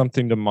it's just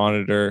something to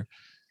monitor.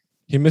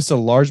 He missed a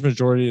large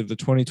majority of the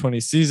 2020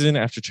 season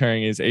after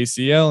tearing his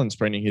ACL and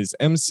spraining his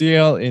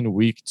MCL in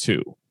week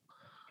 2.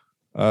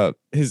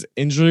 His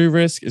injury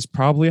risk is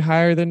probably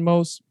higher than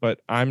most,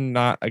 but I'm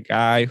not a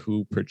guy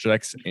who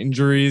projects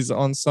injuries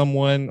on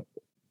someone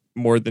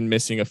more than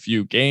missing a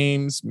few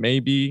games,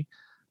 maybe.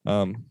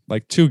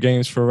 Like 2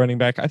 games for a running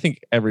back. I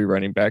think every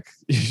running back,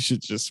 you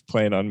should just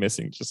plan on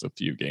missing just a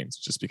few games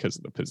just because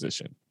of the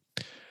position.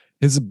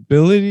 His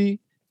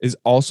ability is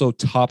also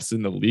tops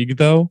in the league,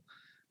 though.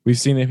 We've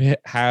seen him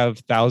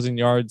have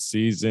 1,000-yard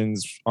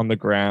seasons on the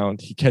ground.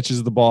 He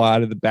catches the ball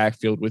out of the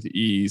backfield with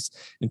ease.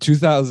 In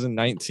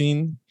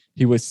 2019,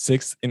 he was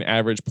 6th in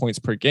average points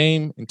per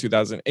game. In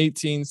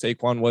 2018,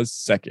 Saquon was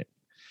 2nd.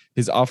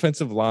 His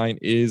offensive line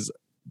is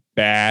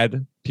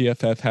bad.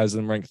 PFF has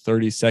him ranked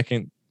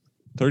 32nd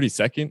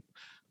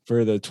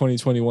for the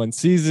 2021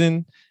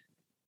 season,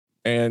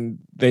 and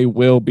they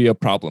will be a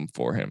problem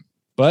for him.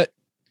 But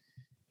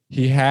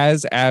he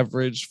has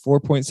averaged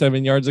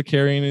 4.7 yards a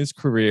carry in his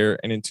career,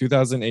 and in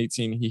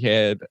 2018,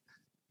 he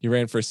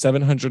ran for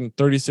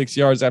 736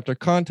 yards after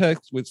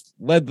contact, which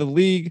led the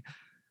league.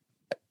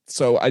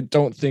 So I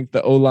don't think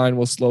the O-line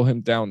will slow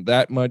him down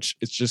that much.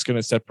 It's just going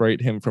to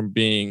separate him from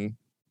being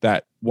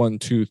that 1,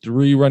 2,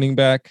 3 running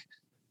back.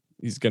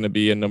 He's going to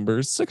be a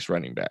number 6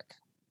 running back,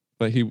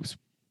 but he's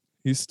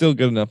still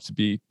good enough to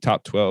be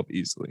top 12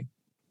 easily.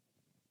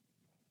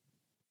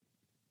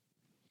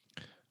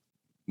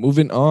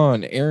 Moving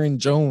on, Aaron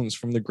Jones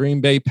from the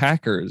Green Bay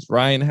Packers.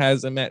 Ryan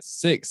has him at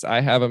 6.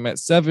 I have him at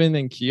 7,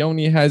 and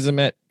Keone has him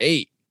at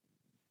 8.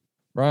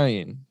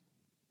 Ryan,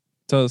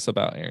 tell us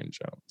about Aaron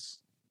Jones.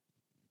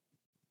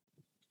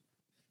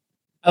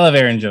 I love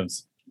Aaron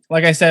Jones.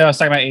 Like I said, I was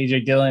talking about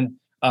AJ Dillon.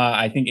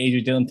 I think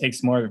AJ Dillon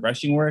takes more of the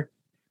rushing work.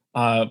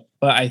 But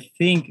I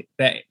think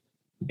that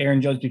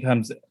Aaron Jones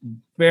becomes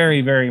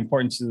very, very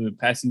important to the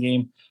passing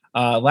game.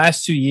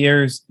 Last 2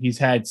 years, he's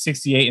had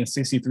 68 and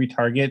 63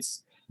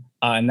 targets.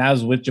 And that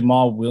was with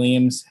Jamal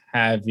Williams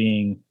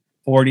having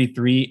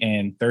 43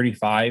 and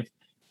 35.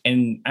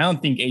 And I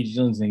don't think AJ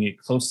Dillon's going to get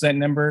close to that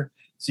number.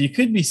 So you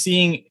could be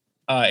seeing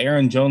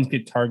Aaron Jones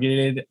get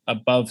targeted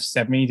above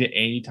 70 to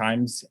 80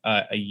 times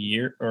a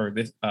year or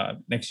this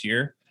next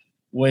year,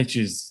 which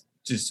is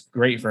just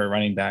great for a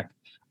running back.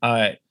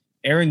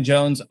 Aaron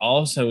Jones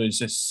also is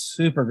just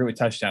super good with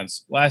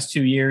touchdowns. Last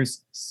 2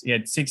 years, he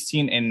had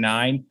 16 and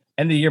 9.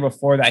 And the year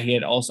before that, he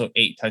had also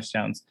 8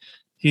 touchdowns.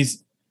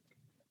 He's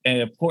an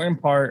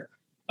important part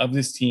of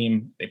this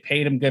team. They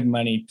paid him good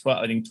money,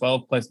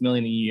 12 plus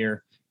million a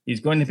year.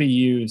 He's going to be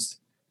used.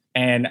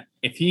 And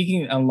if he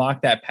can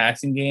unlock that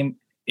passing game,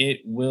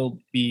 it will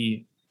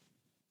be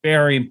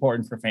very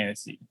important for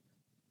fantasy.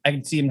 I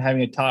can see him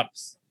having a top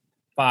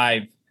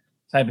 5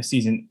 type of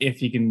season if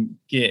he can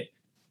get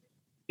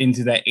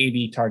into that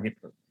 80 target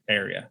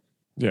area.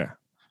 Yeah.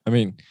 I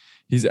mean,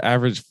 he's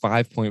averaged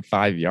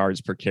 5.5 yards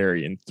per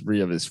carry in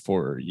 3 of his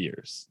 4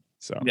 years.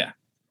 So, yeah.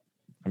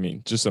 I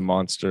mean, just a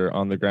monster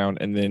on the ground.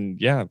 And then,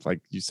 yeah,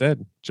 like you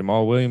said,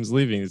 Jamal Williams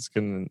leaving is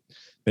going to,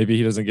 maybe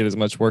he doesn't get as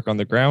much work on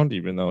the ground,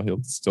 even though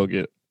he'll still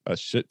get a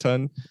shit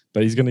ton,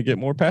 but he's going to get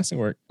more passing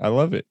work. I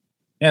love it.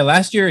 Yeah.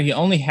 Last year, he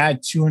only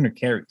had 200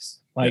 carries.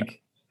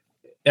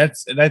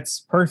 That's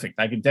perfect.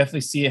 I could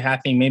definitely see it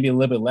happening, maybe a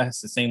little bit less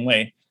the same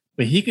way.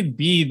 But he could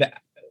be the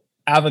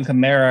Alvin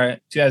Kamara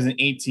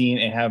 2018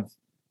 and have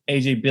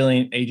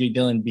AJ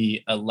Dillon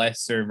be a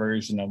lesser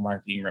version of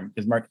Mark Ingram,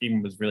 because Mark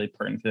Ingram was really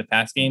pertinent to the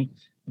pass game.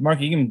 Mark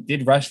Ingram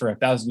did rush for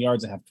 1,000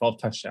 yards and have 12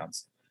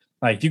 touchdowns.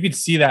 Like, you could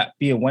see that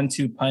be a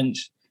 1-2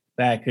 punch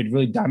that could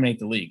really dominate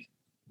the league.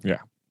 Yeah.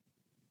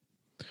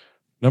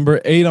 Number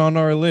 8 on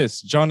our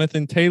list,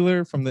 Jonathan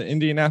Taylor from the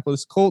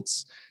Indianapolis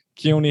Colts.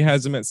 Keone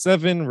has him at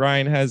 7,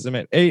 Ryan has him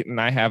at 8, and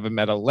I have him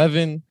at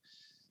 11.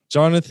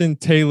 Jonathan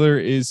Taylor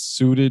is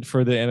suited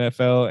for the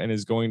NFL and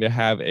is going to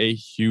have a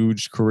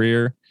huge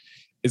career.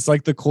 It's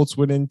like the Colts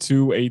went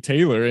into a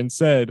Taylor and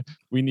said,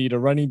 we need a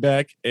running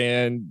back,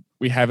 and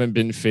we haven't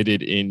been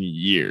fitted in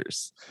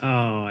years. Oh,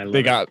 I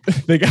love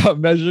They got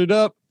measured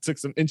up, took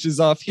some inches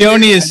off here.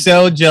 Keone is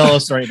so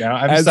jealous right now.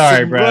 I'm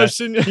sorry, bro.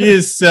 He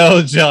is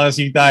so jealous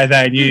you thought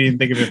that and you didn't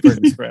think of it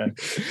for his friend.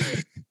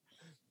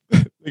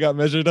 They got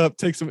measured up,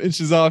 take some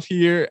inches off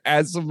here,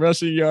 add some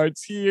rushing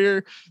yards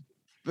here.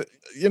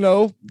 You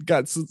know,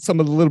 got some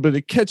of the little bit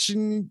of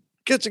catching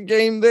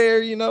game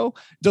there, you know,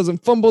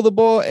 doesn't fumble the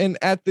ball. And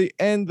at the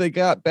end, they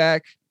got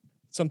back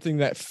something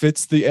that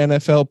fits the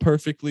NFL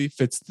perfectly,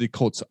 fits the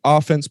Colts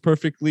offense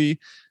perfectly.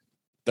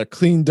 They're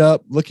cleaned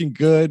up, looking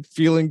good,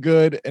 feeling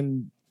good,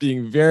 and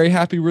being very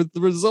happy with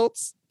the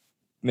results.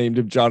 Named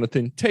him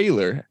Jonathan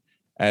Taylor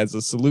as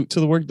a salute to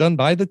the work done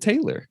by the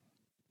Taylor.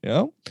 You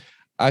know,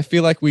 I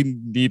feel like we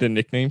need a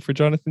nickname for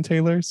Jonathan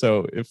Taylor.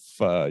 So if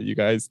you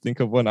guys think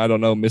of one, I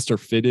don't know, Mr.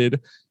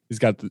 Fitted, he's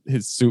got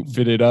his suit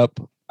fitted up.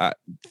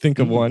 Think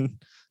of one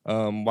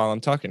while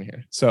I'm talking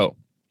here. So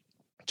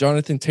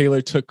Jonathan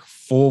Taylor took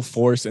full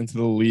force into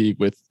the league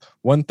with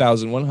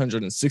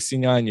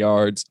 1,169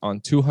 yards on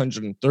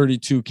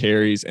 232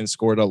 carries and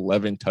scored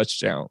 11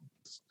 touchdowns,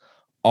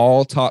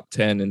 all top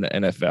 10 in the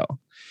NFL.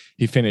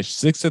 He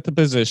finished 6th at the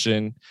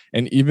position,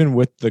 and even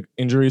with the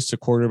injuries to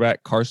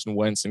quarterback Carson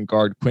Wentz and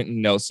guard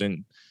Quentin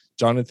Nelson,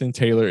 Jonathan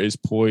Taylor is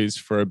poised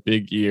for a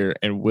big year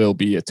and will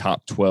be a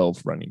top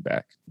 12 running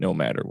back no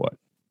matter what.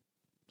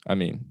 I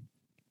mean,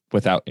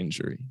 without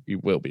injury, he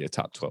will be a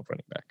top 12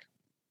 running back.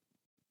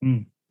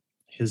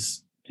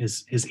 His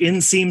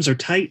inseams are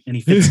tight, and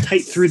he fits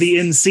tight through the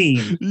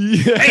inseam.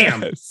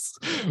 Yes.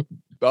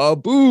 Bam!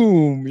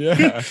 Boom!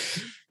 Yeah.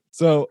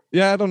 So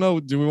yeah, I don't know.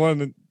 Do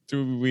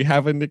we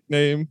have a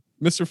nickname?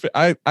 Mr. Fit.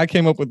 I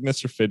came up with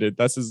Mr. Fitted.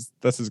 That's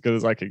as good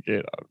as I could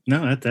get.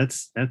 No,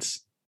 that's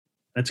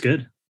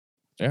good.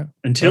 Yeah.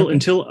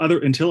 Until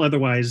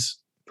otherwise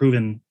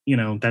proven, you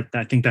know, that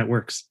I think that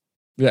works.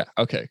 Yeah.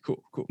 Okay.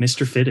 Cool.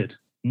 Mr. Fitted.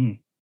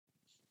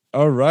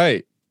 All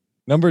right.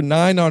 Number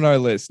 9 on our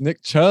list,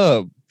 Nick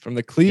Chubb from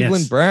the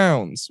Cleveland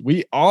Browns.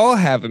 We all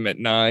have him at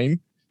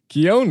 9.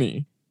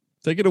 Keone,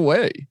 take it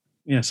away.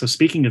 Yeah. So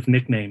speaking of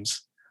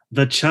nicknames,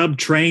 the Chubb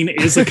train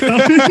is a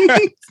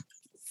coming.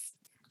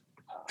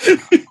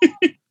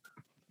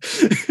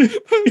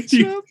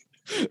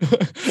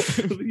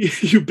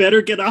 You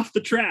better get off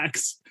the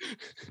tracks.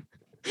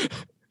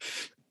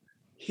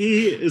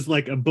 He is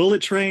like a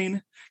bullet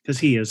train because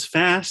he is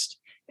fast,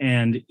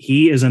 and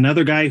he is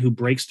another guy who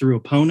breaks through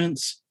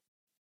opponents.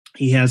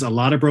 He has a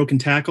lot of broken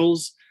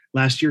tackles.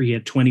 Last year, he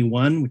had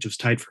 21, which was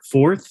tied for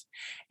 4th,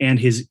 and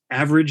his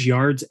average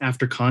yards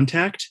after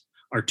contact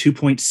are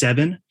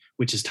 2.7,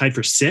 which is tied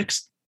for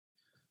 6th.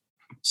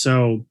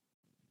 So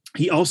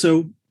he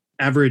also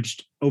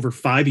averaged over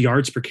 5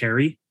 yards per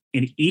carry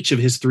in each of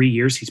his 3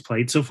 years he's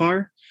played so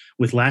far,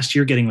 with last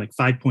year getting like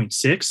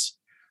 5.6.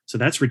 So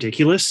that's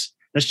ridiculous.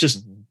 That's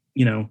just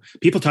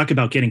people talk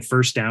about getting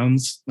first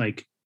downs,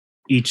 like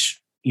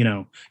each,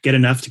 get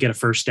enough to get a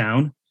first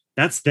down.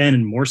 That's then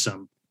and more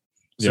some.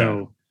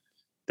 So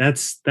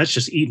that's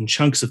just eating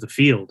chunks of the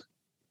field.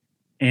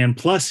 And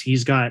plus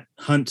he's got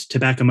Hunt to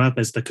back him up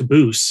as the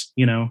caboose,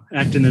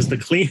 acting as the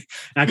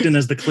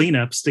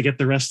cleanups to get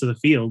the rest of the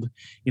field.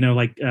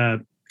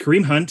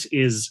 Kareem Hunt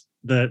is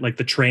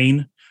the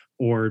train,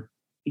 or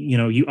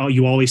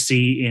you always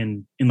see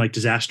in like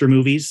disaster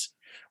movies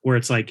where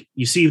it's like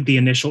you see the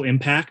initial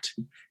impact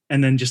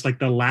and then just like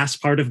the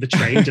last part of the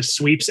train just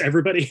sweeps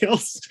everybody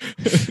else.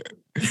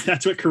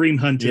 That's what Kareem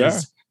Hunt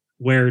is,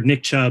 where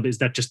Nick Chubb is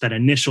that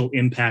initial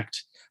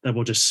impact that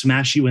will just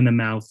smash you in the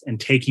mouth and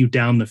take you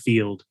down the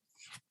field.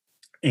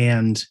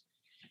 And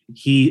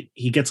he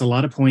gets a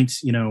lot of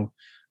points.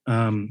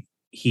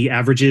 He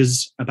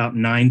averages about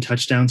 9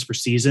 touchdowns per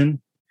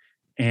season,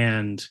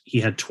 and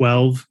he had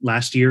 12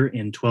 last year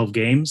in 12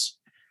 games.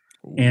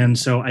 And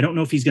so I don't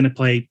know if he's going to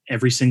play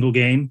every single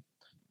game,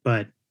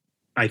 but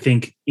I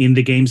think in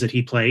the games that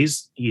he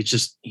plays,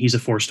 he's a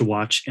force to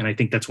watch. And I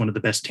think that's one of the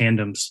best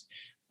tandems,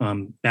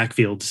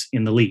 backfields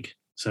in the league.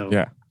 So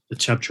the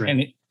Chubb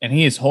train. And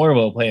he is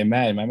horrible playing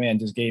Madden. My man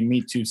just gave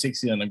me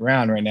 260 on the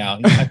ground right now.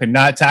 I could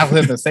not tackle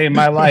him to save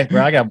my life,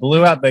 bro. I got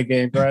blew out that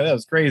game, bro. That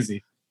was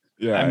crazy.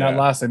 I've not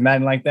lost a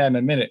Madden like that in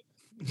a minute.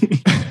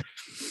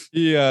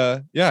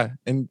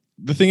 And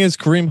the thing is,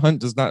 Kareem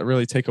Hunt does not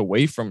really take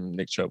away from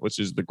Nick Chubb, which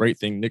is the great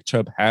thing. Nick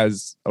Chubb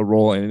has a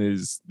role and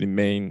is the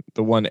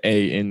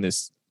 1A in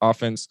this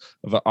offense,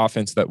 of an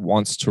offense that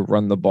wants to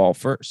run the ball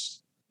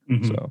first.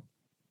 Mm-hmm. So,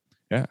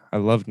 I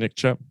love Nick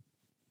Chubb.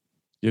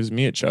 Gives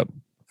me a Chubb.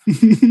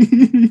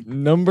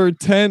 Number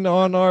 10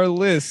 on our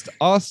list,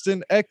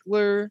 Austin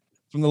Eckler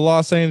from the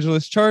Los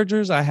Angeles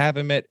Chargers. I have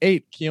him at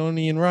 8.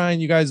 Keone and Ryan,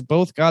 you guys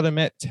both got him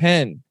at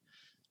 10.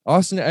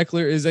 Austin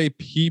Eckler is a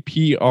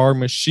PPR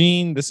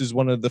machine. This is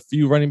one of the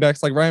few running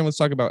backs, like Ryan was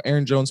talking about.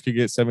 Aaron Jones could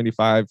get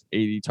 75,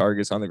 80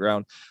 targets on the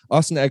ground.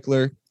 Austin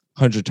Eckler,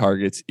 100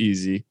 targets,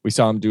 easy. We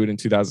saw him do it in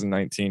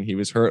 2019. He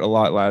was hurt a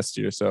lot last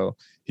year, so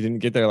he didn't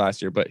get there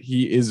last year, but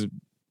he is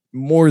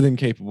more than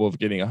capable of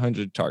getting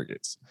 100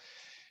 targets.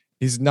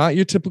 He's not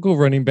your typical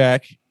running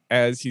back,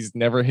 as he's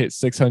never hit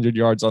 600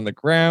 yards on the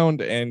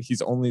ground, and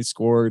he's only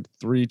scored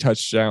 3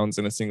 touchdowns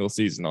in a single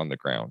season on the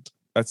ground.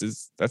 That's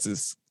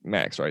his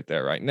max right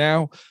there right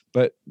now.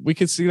 But we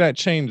could see that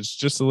change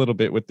just a little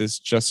bit with this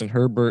Justin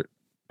Herbert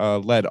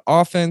led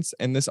offense,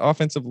 and this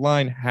offensive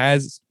line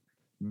has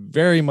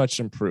very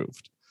much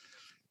improved.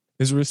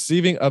 His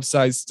receiving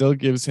upside still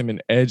gives him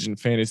an edge in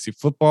fantasy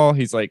football.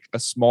 He's like a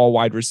small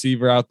wide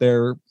receiver out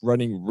there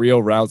running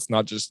real routes,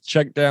 not just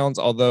check downs,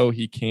 although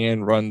he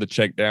can run the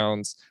check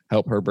downs,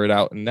 help Herbert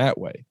out in that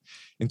way.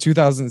 In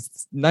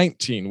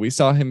 2019, we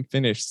saw him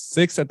finish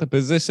 6th at the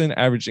position,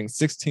 averaging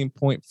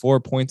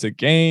 16.4 points a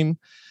game.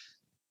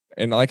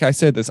 And like I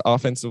said, this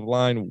offensive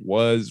line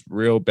was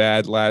real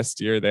bad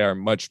last year. They are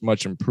much,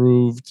 much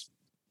improved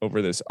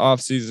over this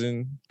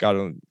offseason. Got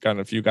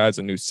a few guys,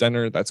 a new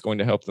center that's going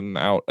to help them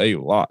out a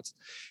lot.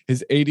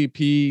 His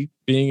ADP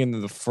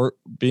being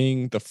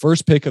the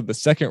first pick of the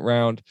second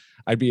round,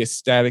 I'd be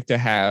ecstatic to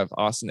have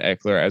Austin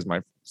Eckler as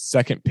my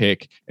second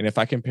pick. And if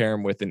I compare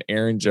him with an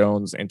Aaron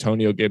Jones,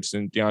 Antonio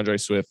Gibson, DeAndre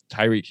Swift,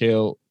 Tyreek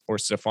Hill, or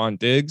Stephon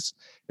Diggs,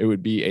 it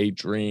would be a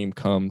dream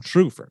come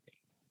true for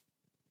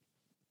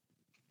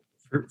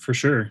me. For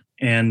sure.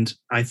 And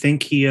I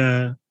think he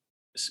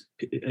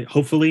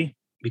hopefully,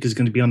 because he's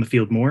going to be on the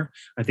field more,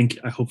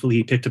 hopefully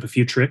he picked up a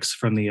few tricks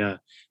from the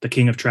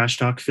king of trash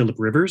talk, Phillip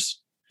Rivers.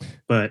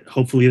 But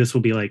hopefully this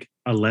will be like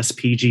a less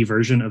PG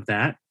version of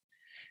that.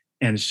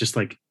 And it's just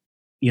like,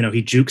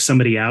 he jukes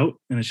somebody out,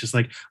 and it's just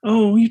like,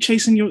 oh, you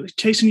chasing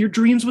your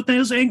dreams with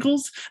those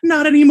ankles?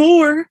 Not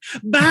anymore.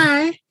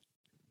 Bye.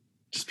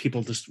 Just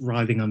people just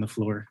writhing on the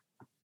floor.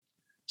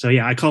 So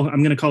yeah, I'm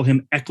going to call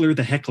him Eckler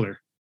the Heckler.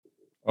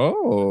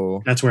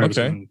 Oh, that's where I was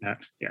going with that.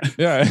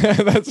 Yeah,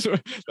 that's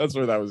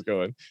where that was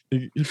going.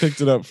 He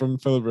picked it up from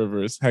Phillip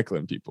Rivers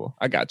heckling people.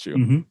 I got you.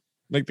 Mm-hmm.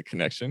 Make the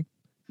connection.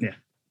 Yeah.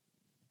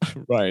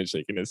 Ryan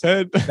shaking his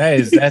head.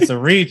 That's a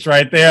reach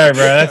right there,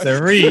 bro. That's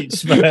a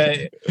reach. But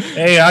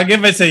hey, I'll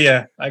give it to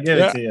you.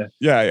 It to you.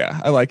 Yeah.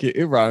 I like it.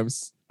 It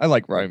rhymes. I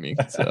like rhyming.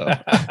 So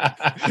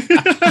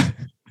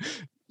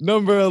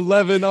number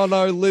 11 on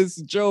our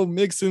list, Joe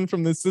Mixon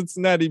from the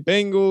Cincinnati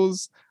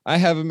Bengals. I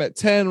have him at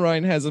 10.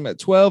 Ryan has him at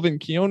 12, and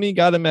Keone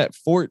got him at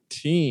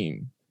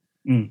 14.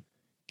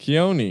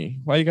 Keone,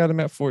 why you got him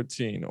at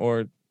 14?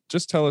 Or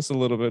just tell us a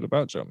little bit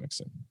about Joe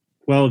Mixon.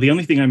 Well, the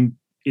only thing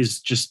is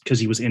just because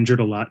he was injured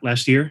a lot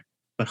last year,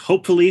 but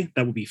hopefully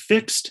that will be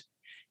fixed.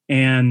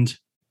 And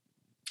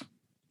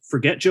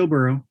forget Joe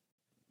Burrow,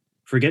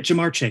 forget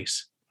Jamar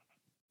Chase.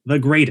 The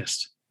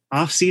greatest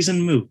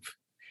offseason move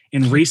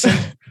in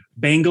recent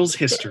Bengals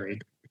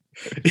history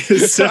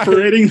is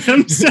separating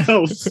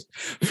themselves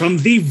from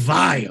the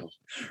vile,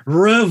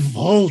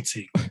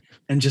 revolting,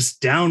 and just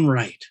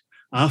downright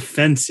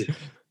offensive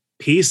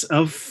piece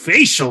of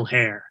facial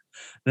hair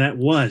that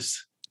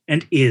was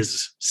and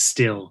is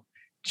still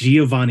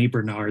Giovanni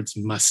Bernard's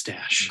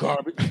mustache.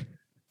 Garbage.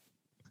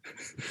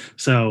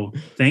 So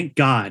thank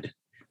God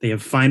they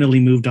have finally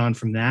moved on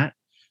from that.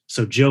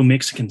 So Joe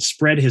Mix can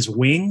spread his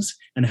wings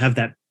and have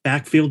that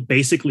backfield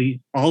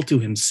basically all to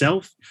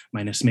himself,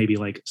 minus maybe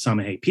like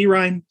Samaje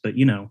Perine. But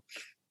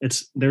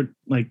they're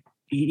like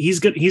he's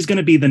good. He's going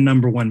to be the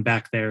number one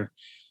back there,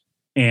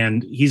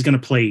 and he's going to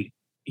play.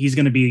 He's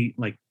going to be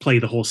like play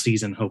the whole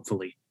season,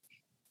 hopefully.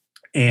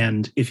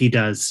 And if he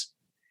does,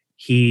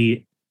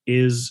 he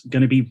is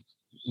going to be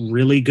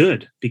really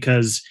good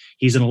because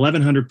he's an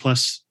 1,100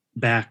 plus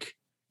back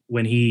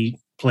when he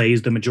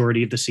plays the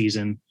majority of the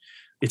season.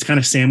 It's kind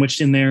of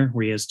sandwiched in there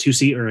where he has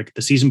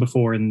the season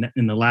before and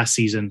in the last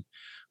season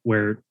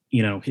where,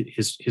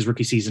 his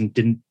rookie season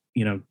didn't,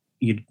 you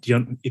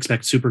don't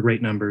expect super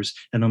great numbers.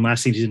 And then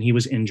last season he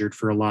was injured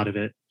for a lot of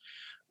it.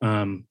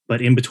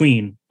 But in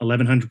between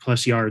 1,100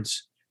 plus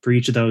yards for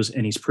each of those.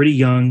 And he's pretty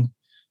young.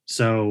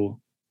 So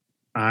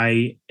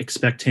I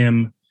expect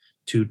him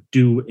to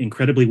do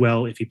incredibly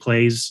well if he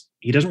plays.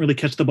 He doesn't really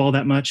catch the ball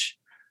that much,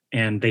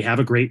 and they have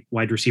a great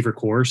wide receiver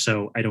core,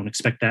 so I don't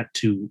expect that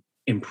to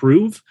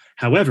improve.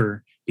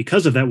 However,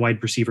 because of that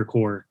wide receiver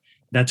core,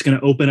 that's going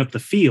to open up the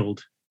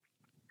field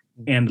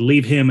and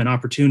leave him an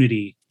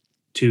opportunity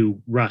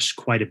to rush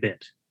quite a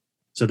bit.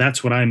 So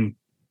that's what I'm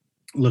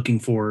looking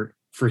for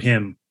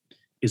him,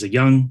 is a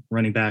young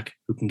running back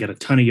who can get a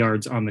ton of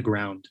yards on the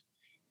ground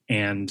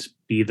and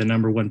be the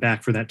number one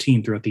back for that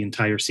team throughout the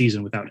entire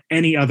season without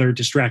any other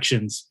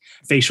distractions,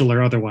 facial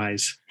or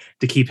otherwise,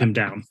 to keep him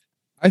down.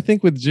 I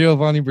think with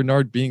Giovanni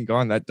Bernard being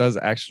gone, that does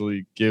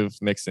actually give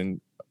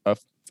Mixon a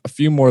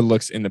few more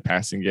looks in the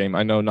passing game.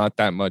 I know not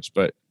that much,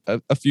 but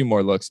a few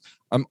more looks.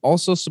 I'm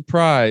also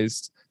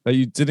surprised that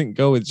you didn't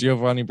go with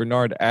Giovanni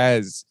Bernard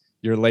as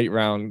your late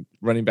round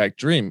running back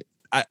dream.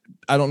 I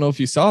don't know if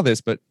you saw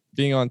this, but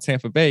being on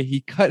Tampa Bay, he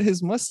cut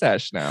his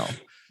mustache now.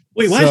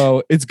 Wait, what?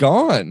 So it's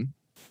gone.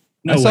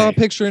 No I saw way. a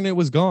picture and it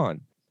was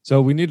gone.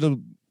 So we need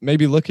to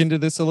maybe look into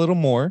this a little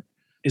more.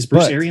 Is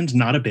Bruce Arians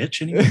not a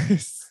bitch anymore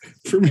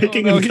for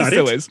making him cut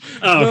still it? Is.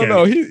 Oh, okay.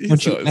 No, he Don't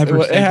still you is. ever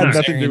It had think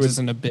nothing to do Arians with.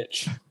 isn't a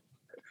bitch.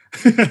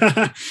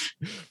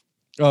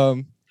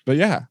 But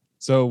yeah,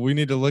 so we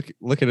need to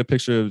look at a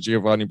picture of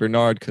Giovanni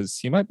Bernard because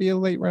he might be a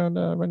late round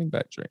running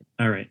back dream.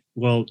 All right.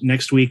 Well,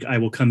 next week I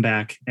will come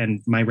back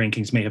and my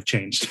rankings may have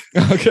changed.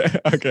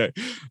 Okay.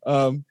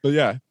 But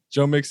yeah,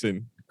 Joe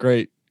Mixon,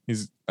 great.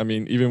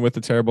 Even with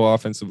the terrible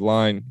offensive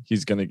line,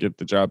 he's going to get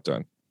the job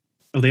done.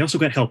 Oh, they also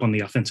got help on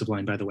the offensive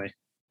line, by the way,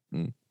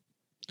 in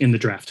the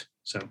draft.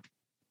 So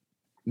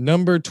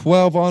number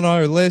 12 on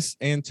our list,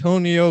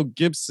 Antonio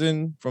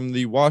Gibson from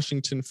the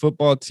Washington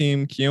football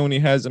team.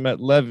 Keone has him at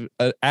 11.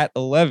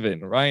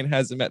 Ryan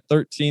has him at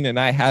 13, and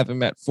I have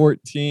him at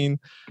 14.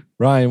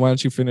 Ryan, why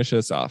don't you finish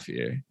us off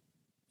here?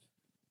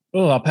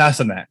 Oh, I'll pass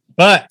on that.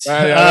 But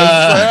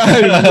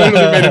I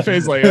literally made a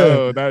face like,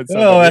 that's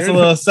a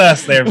little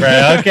sus there,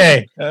 bro.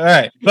 Okay, all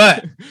right.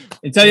 But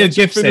Antonio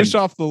Gibson, finish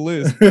off the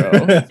list, bro.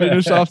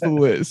 Finish off the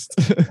list.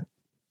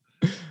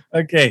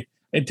 Okay,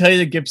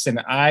 Antonio Gibson,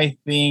 I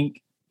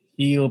think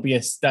he'll be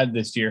a stud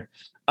this year.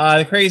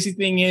 The crazy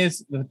thing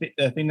is,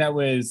 the thing that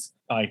was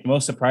like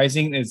most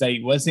surprising is that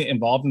he wasn't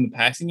involved in the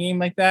passing game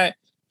like that.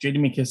 J.D.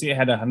 McKissick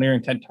had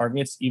 110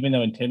 targets, even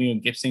though Antonio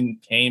Gibson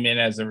came in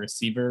as a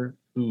receiver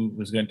who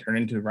was going to turn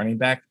into a running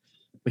back.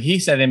 But he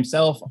said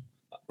himself,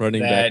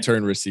 running back,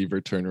 turn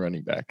receiver, turn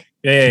running back.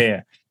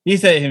 Yeah. He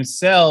said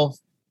himself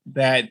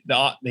that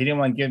they didn't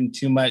want to give him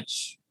too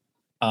much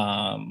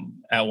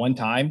at one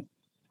time.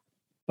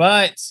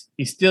 But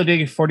he still did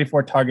get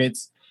 44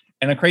 targets.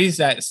 And the crazy is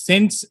that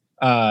since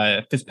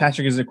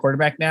Fitzpatrick is a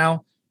quarterback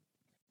now,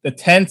 the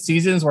 10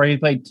 seasons where he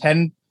played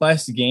 10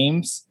 plus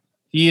games,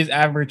 he has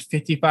averaged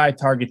 55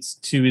 targets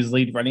to his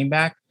lead running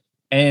back.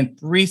 And in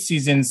 3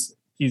 seasons,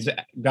 he's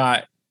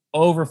got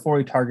over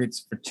 40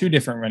 targets for 2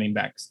 different running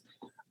backs.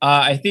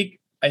 I think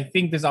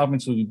this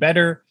offense will be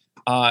better.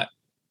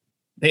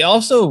 They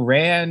also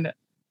ran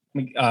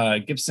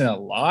Gibson a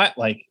lot,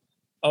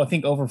 I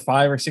think over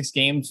 5 or 6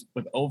 games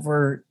with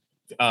over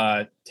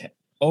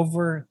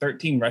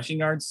 13 rushing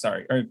yards.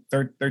 Or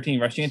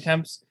 13 rushing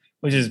attempts,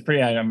 which is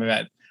pretty. I remember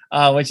that,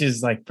 which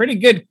is pretty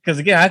good because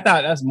again, I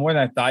thought that's more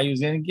than I thought he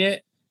was going to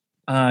get.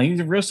 He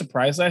was a real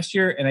surprise last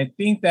year, and I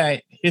think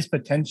that his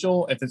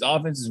potential, if his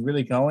offense is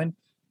really going,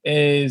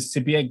 is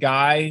to be a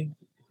guy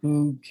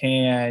who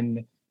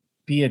can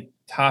be a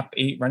top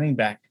 8 running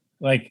back.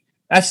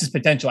 That's his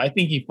potential. I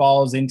think he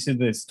falls into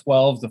this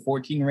 12 to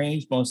 14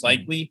 range most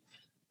likely,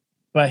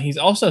 but he's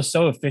also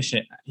so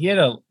efficient. He had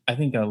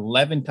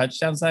 11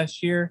 touchdowns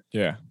last year.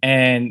 Yeah.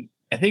 And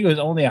I think it was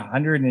only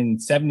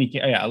 170.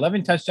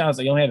 11 touchdowns.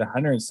 He only had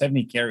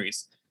 170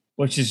 carries,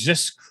 which is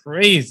just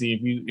crazy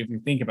if you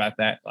think about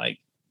that.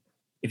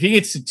 If he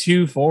gets to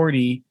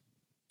 240,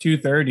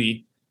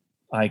 230,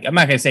 I'm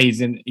not gonna say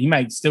he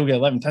might still get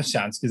 11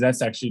 touchdowns because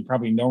that's actually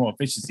probably normal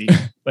efficiency.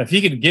 But if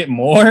he could get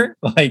more,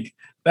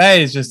 that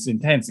is just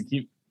intense to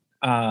keep.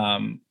 But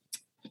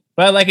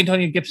I like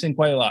Antonio Gibson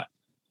quite a lot.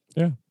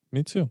 Yeah,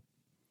 me too.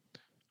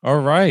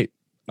 All right.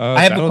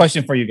 I have a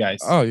question for you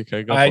guys. Oh,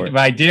 okay, go for it. But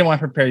I didn't want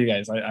to prepare you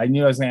guys. I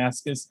knew I was going to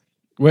ask this.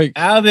 Wait,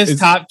 Out of this is-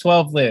 top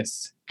 12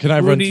 list, can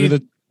I who run do through you- the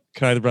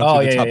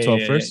top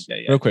 12 first?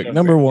 Real quick. Go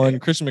Number for it. 1,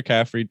 Christian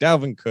McCaffrey,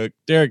 Dalvin Cook,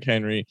 Derrick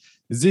Henry,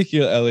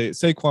 Ezekiel Elliott,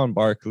 Saquon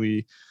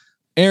Barkley,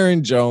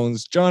 Aaron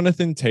Jones,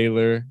 Jonathan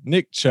Taylor,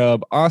 Nick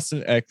Chubb,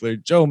 Austin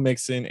Eckler, Joe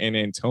Mixon, and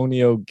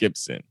Antonio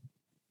Gibson.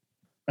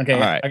 Okay, All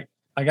right.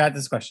 I got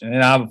this question,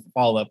 and I'll have a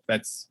follow up.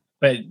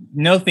 But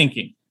no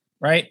thinking,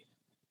 right?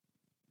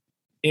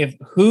 If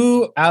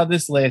who out of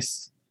this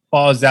list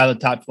falls out of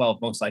the top 12,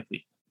 most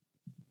likely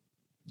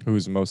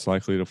Who's most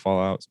likely to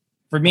fall out?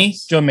 for me,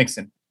 Joe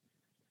Mixon.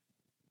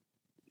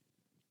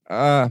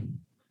 I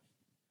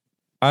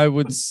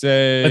would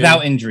say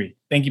Without injury.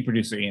 Thank you,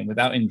 producer Ian.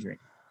 Without injury.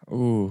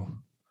 Ooh.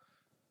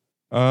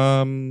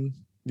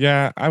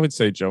 Yeah, I would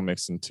say Joe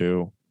Mixon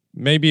too.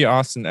 Maybe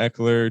Austin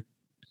Eckler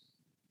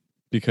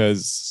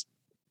because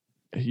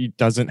he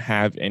doesn't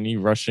have any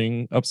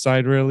rushing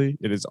upside really.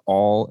 It is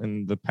all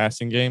in the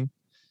passing game.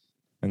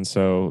 And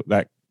so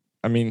that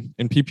in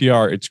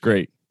PPR it's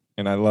great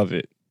and I love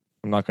it.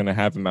 I'm not going to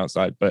have him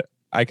outside, but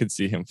I could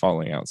see him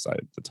falling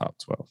outside the top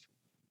 12.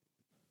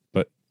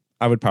 But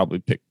I would probably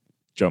pick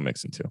Joe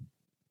Mixon too.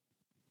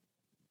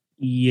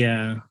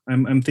 Yeah,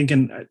 I'm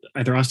thinking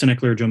either Austin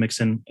Eckler or Joe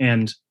Mixon.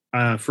 And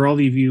for all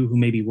of you who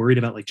may be worried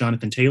about like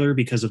Jonathan Taylor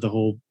because of the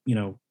whole,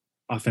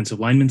 offensive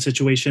lineman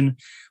situation,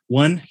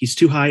 one, he's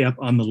too high up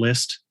on the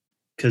list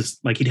because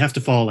like he'd have to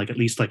fall like at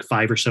least like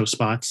 5 or so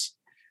spots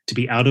to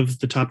be out of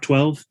the top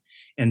 12.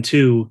 And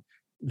two,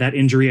 that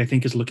injury I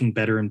think is looking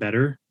better and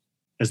better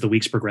as the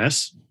weeks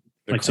progress.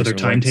 So their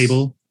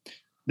timetable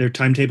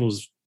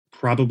is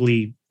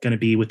probably going to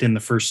be within the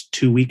first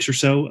 2 weeks or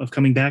so of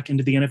coming back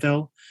into the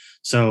NFL.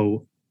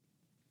 So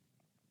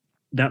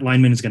that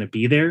lineman is going to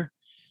be there.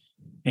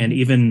 And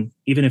even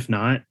if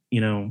not,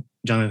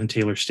 Jonathan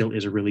Taylor still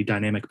is a really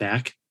dynamic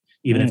back,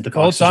 even if the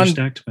Colts boxes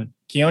are on stacked. But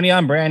Keone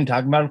on brand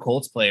talking about a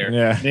Colts player.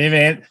 Yeah.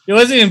 It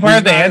wasn't even part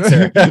of the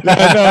answer.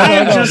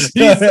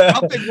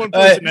 I'll pick one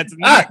person that's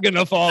not going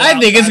to fall I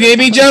think it's going to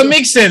be Joe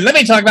Mixon. Let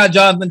me talk about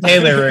Jonathan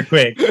Taylor real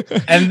quick.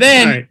 And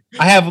then all right.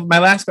 I have my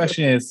last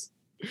question is,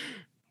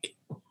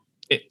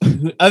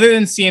 other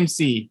than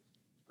CMC,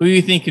 who do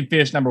you think could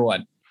finish number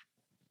 1?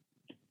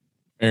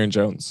 Aaron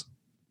Jones.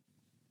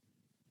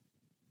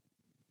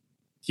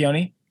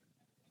 Keone?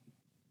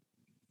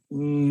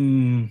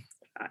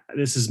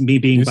 This is me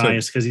being You said-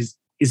 biased because he's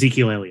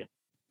Ezekiel Elliott.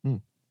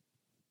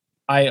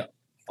 I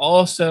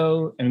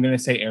also am going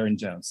to say Aaron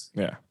Jones.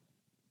 Yeah.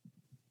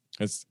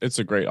 It's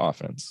a great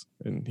offense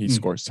and he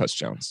scores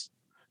touchdowns.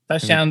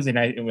 Touchdowns, and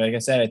like I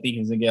said, I think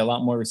he's going to get a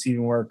lot more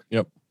receiving work.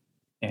 Yep.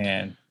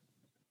 And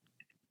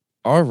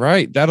All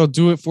right, that'll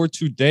do it for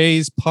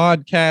today's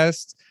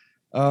podcast.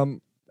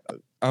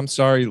 I'm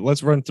sorry.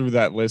 Let's run through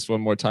that list one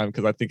more time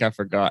because I think I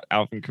forgot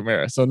Alvin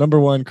Kamara. So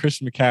number 1,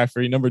 Christian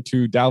McCaffrey. Number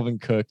 2,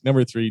 Dalvin Cook.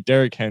 Number 3,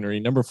 Derrick Henry.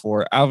 Number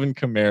 4, Alvin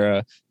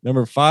Kamara.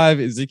 Number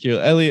 5, Ezekiel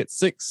Elliott.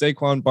 6,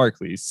 Saquon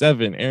Barkley.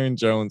 7, Aaron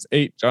Jones.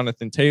 8,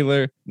 Jonathan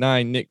Taylor.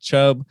 9, Nick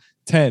Chubb.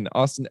 10,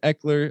 Austin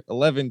Eckler.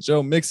 11,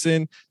 Joe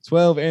Mixon.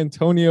 12,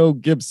 Antonio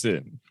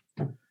Gibson.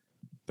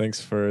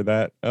 Thanks for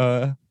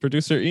that,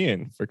 producer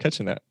Ian, for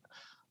catching that.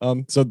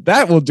 So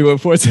that will do it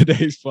for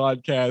today's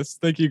podcast.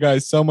 Thank you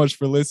guys so much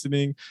for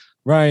listening.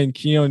 Ryan,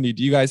 Keone,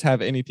 do you guys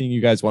have anything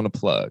you guys want to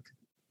plug?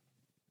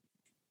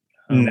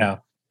 no.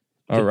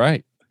 All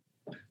right.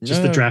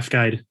 Just the draft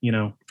guide,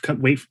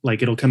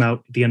 it'll come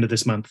out at the end of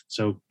this month.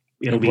 So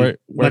it'll be where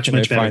much can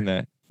they better. find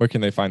that? Where can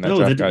they find that Oh,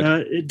 draft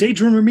guide?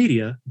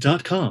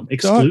 daydreamermedia.com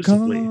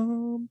exclusively.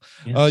 .com.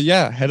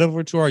 Yes. Head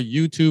over to our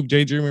YouTube,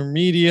 Daydreamer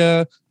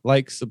Media,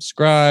 like,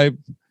 subscribe,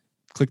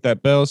 click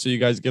that bell so you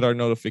guys get our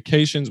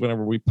notifications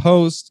whenever we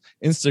post.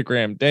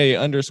 Instagram,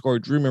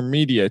 day_dreamer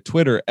media,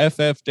 Twitter,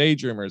 FF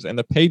Daydreamers, and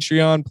the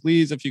Patreon.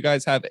 Please, if you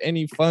guys have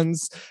any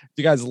funds, if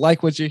you guys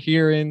like what you're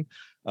hearing,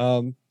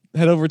 head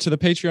over to the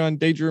Patreon,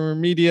 Daydreamer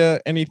Media.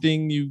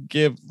 Anything you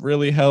give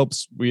really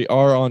helps. We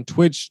are on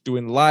Twitch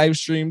doing live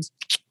streams.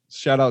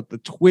 Shout out the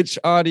Twitch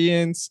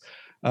audience.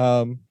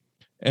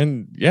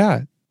 And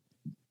yeah,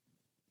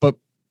 but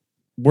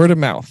word of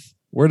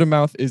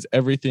mouth is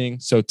everything.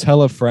 So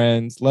tell a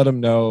friend, let them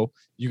know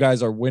you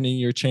guys are winning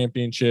your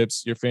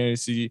championships, your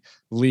fantasy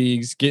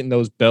leagues, getting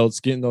those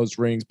belts, getting those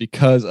rings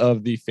because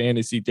of the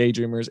Fantasy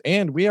Daydreamers.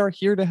 And we are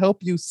here to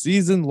help you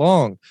season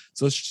long.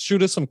 So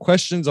shoot us some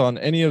questions on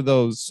any of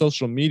those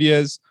social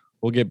medias.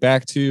 We'll get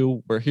back to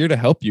you. We're here to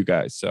help you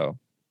guys. So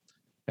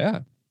yeah,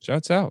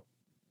 shouts out.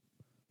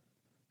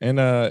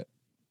 And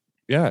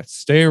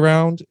stay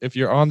around if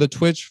you're on the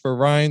Twitch for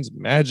Ryan's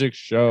magic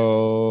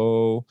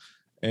show.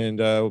 And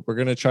we're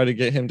going to try to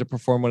get him to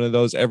perform one of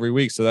those every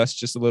week. So that's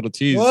just a little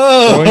tease.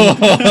 Whoa!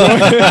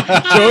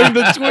 Join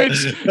the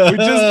Twitch. We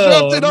just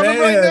dropped it on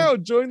him right now.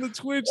 Join the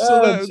Twitch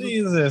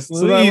Jesus.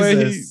 so that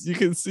way you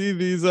can see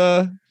these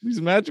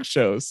magic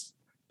shows.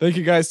 Thank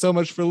you guys so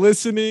much for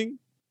listening.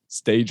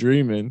 Stay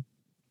dreaming.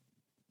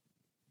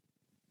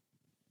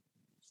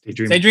 Stay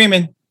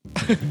dreaming.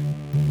 Stay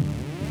dreaming.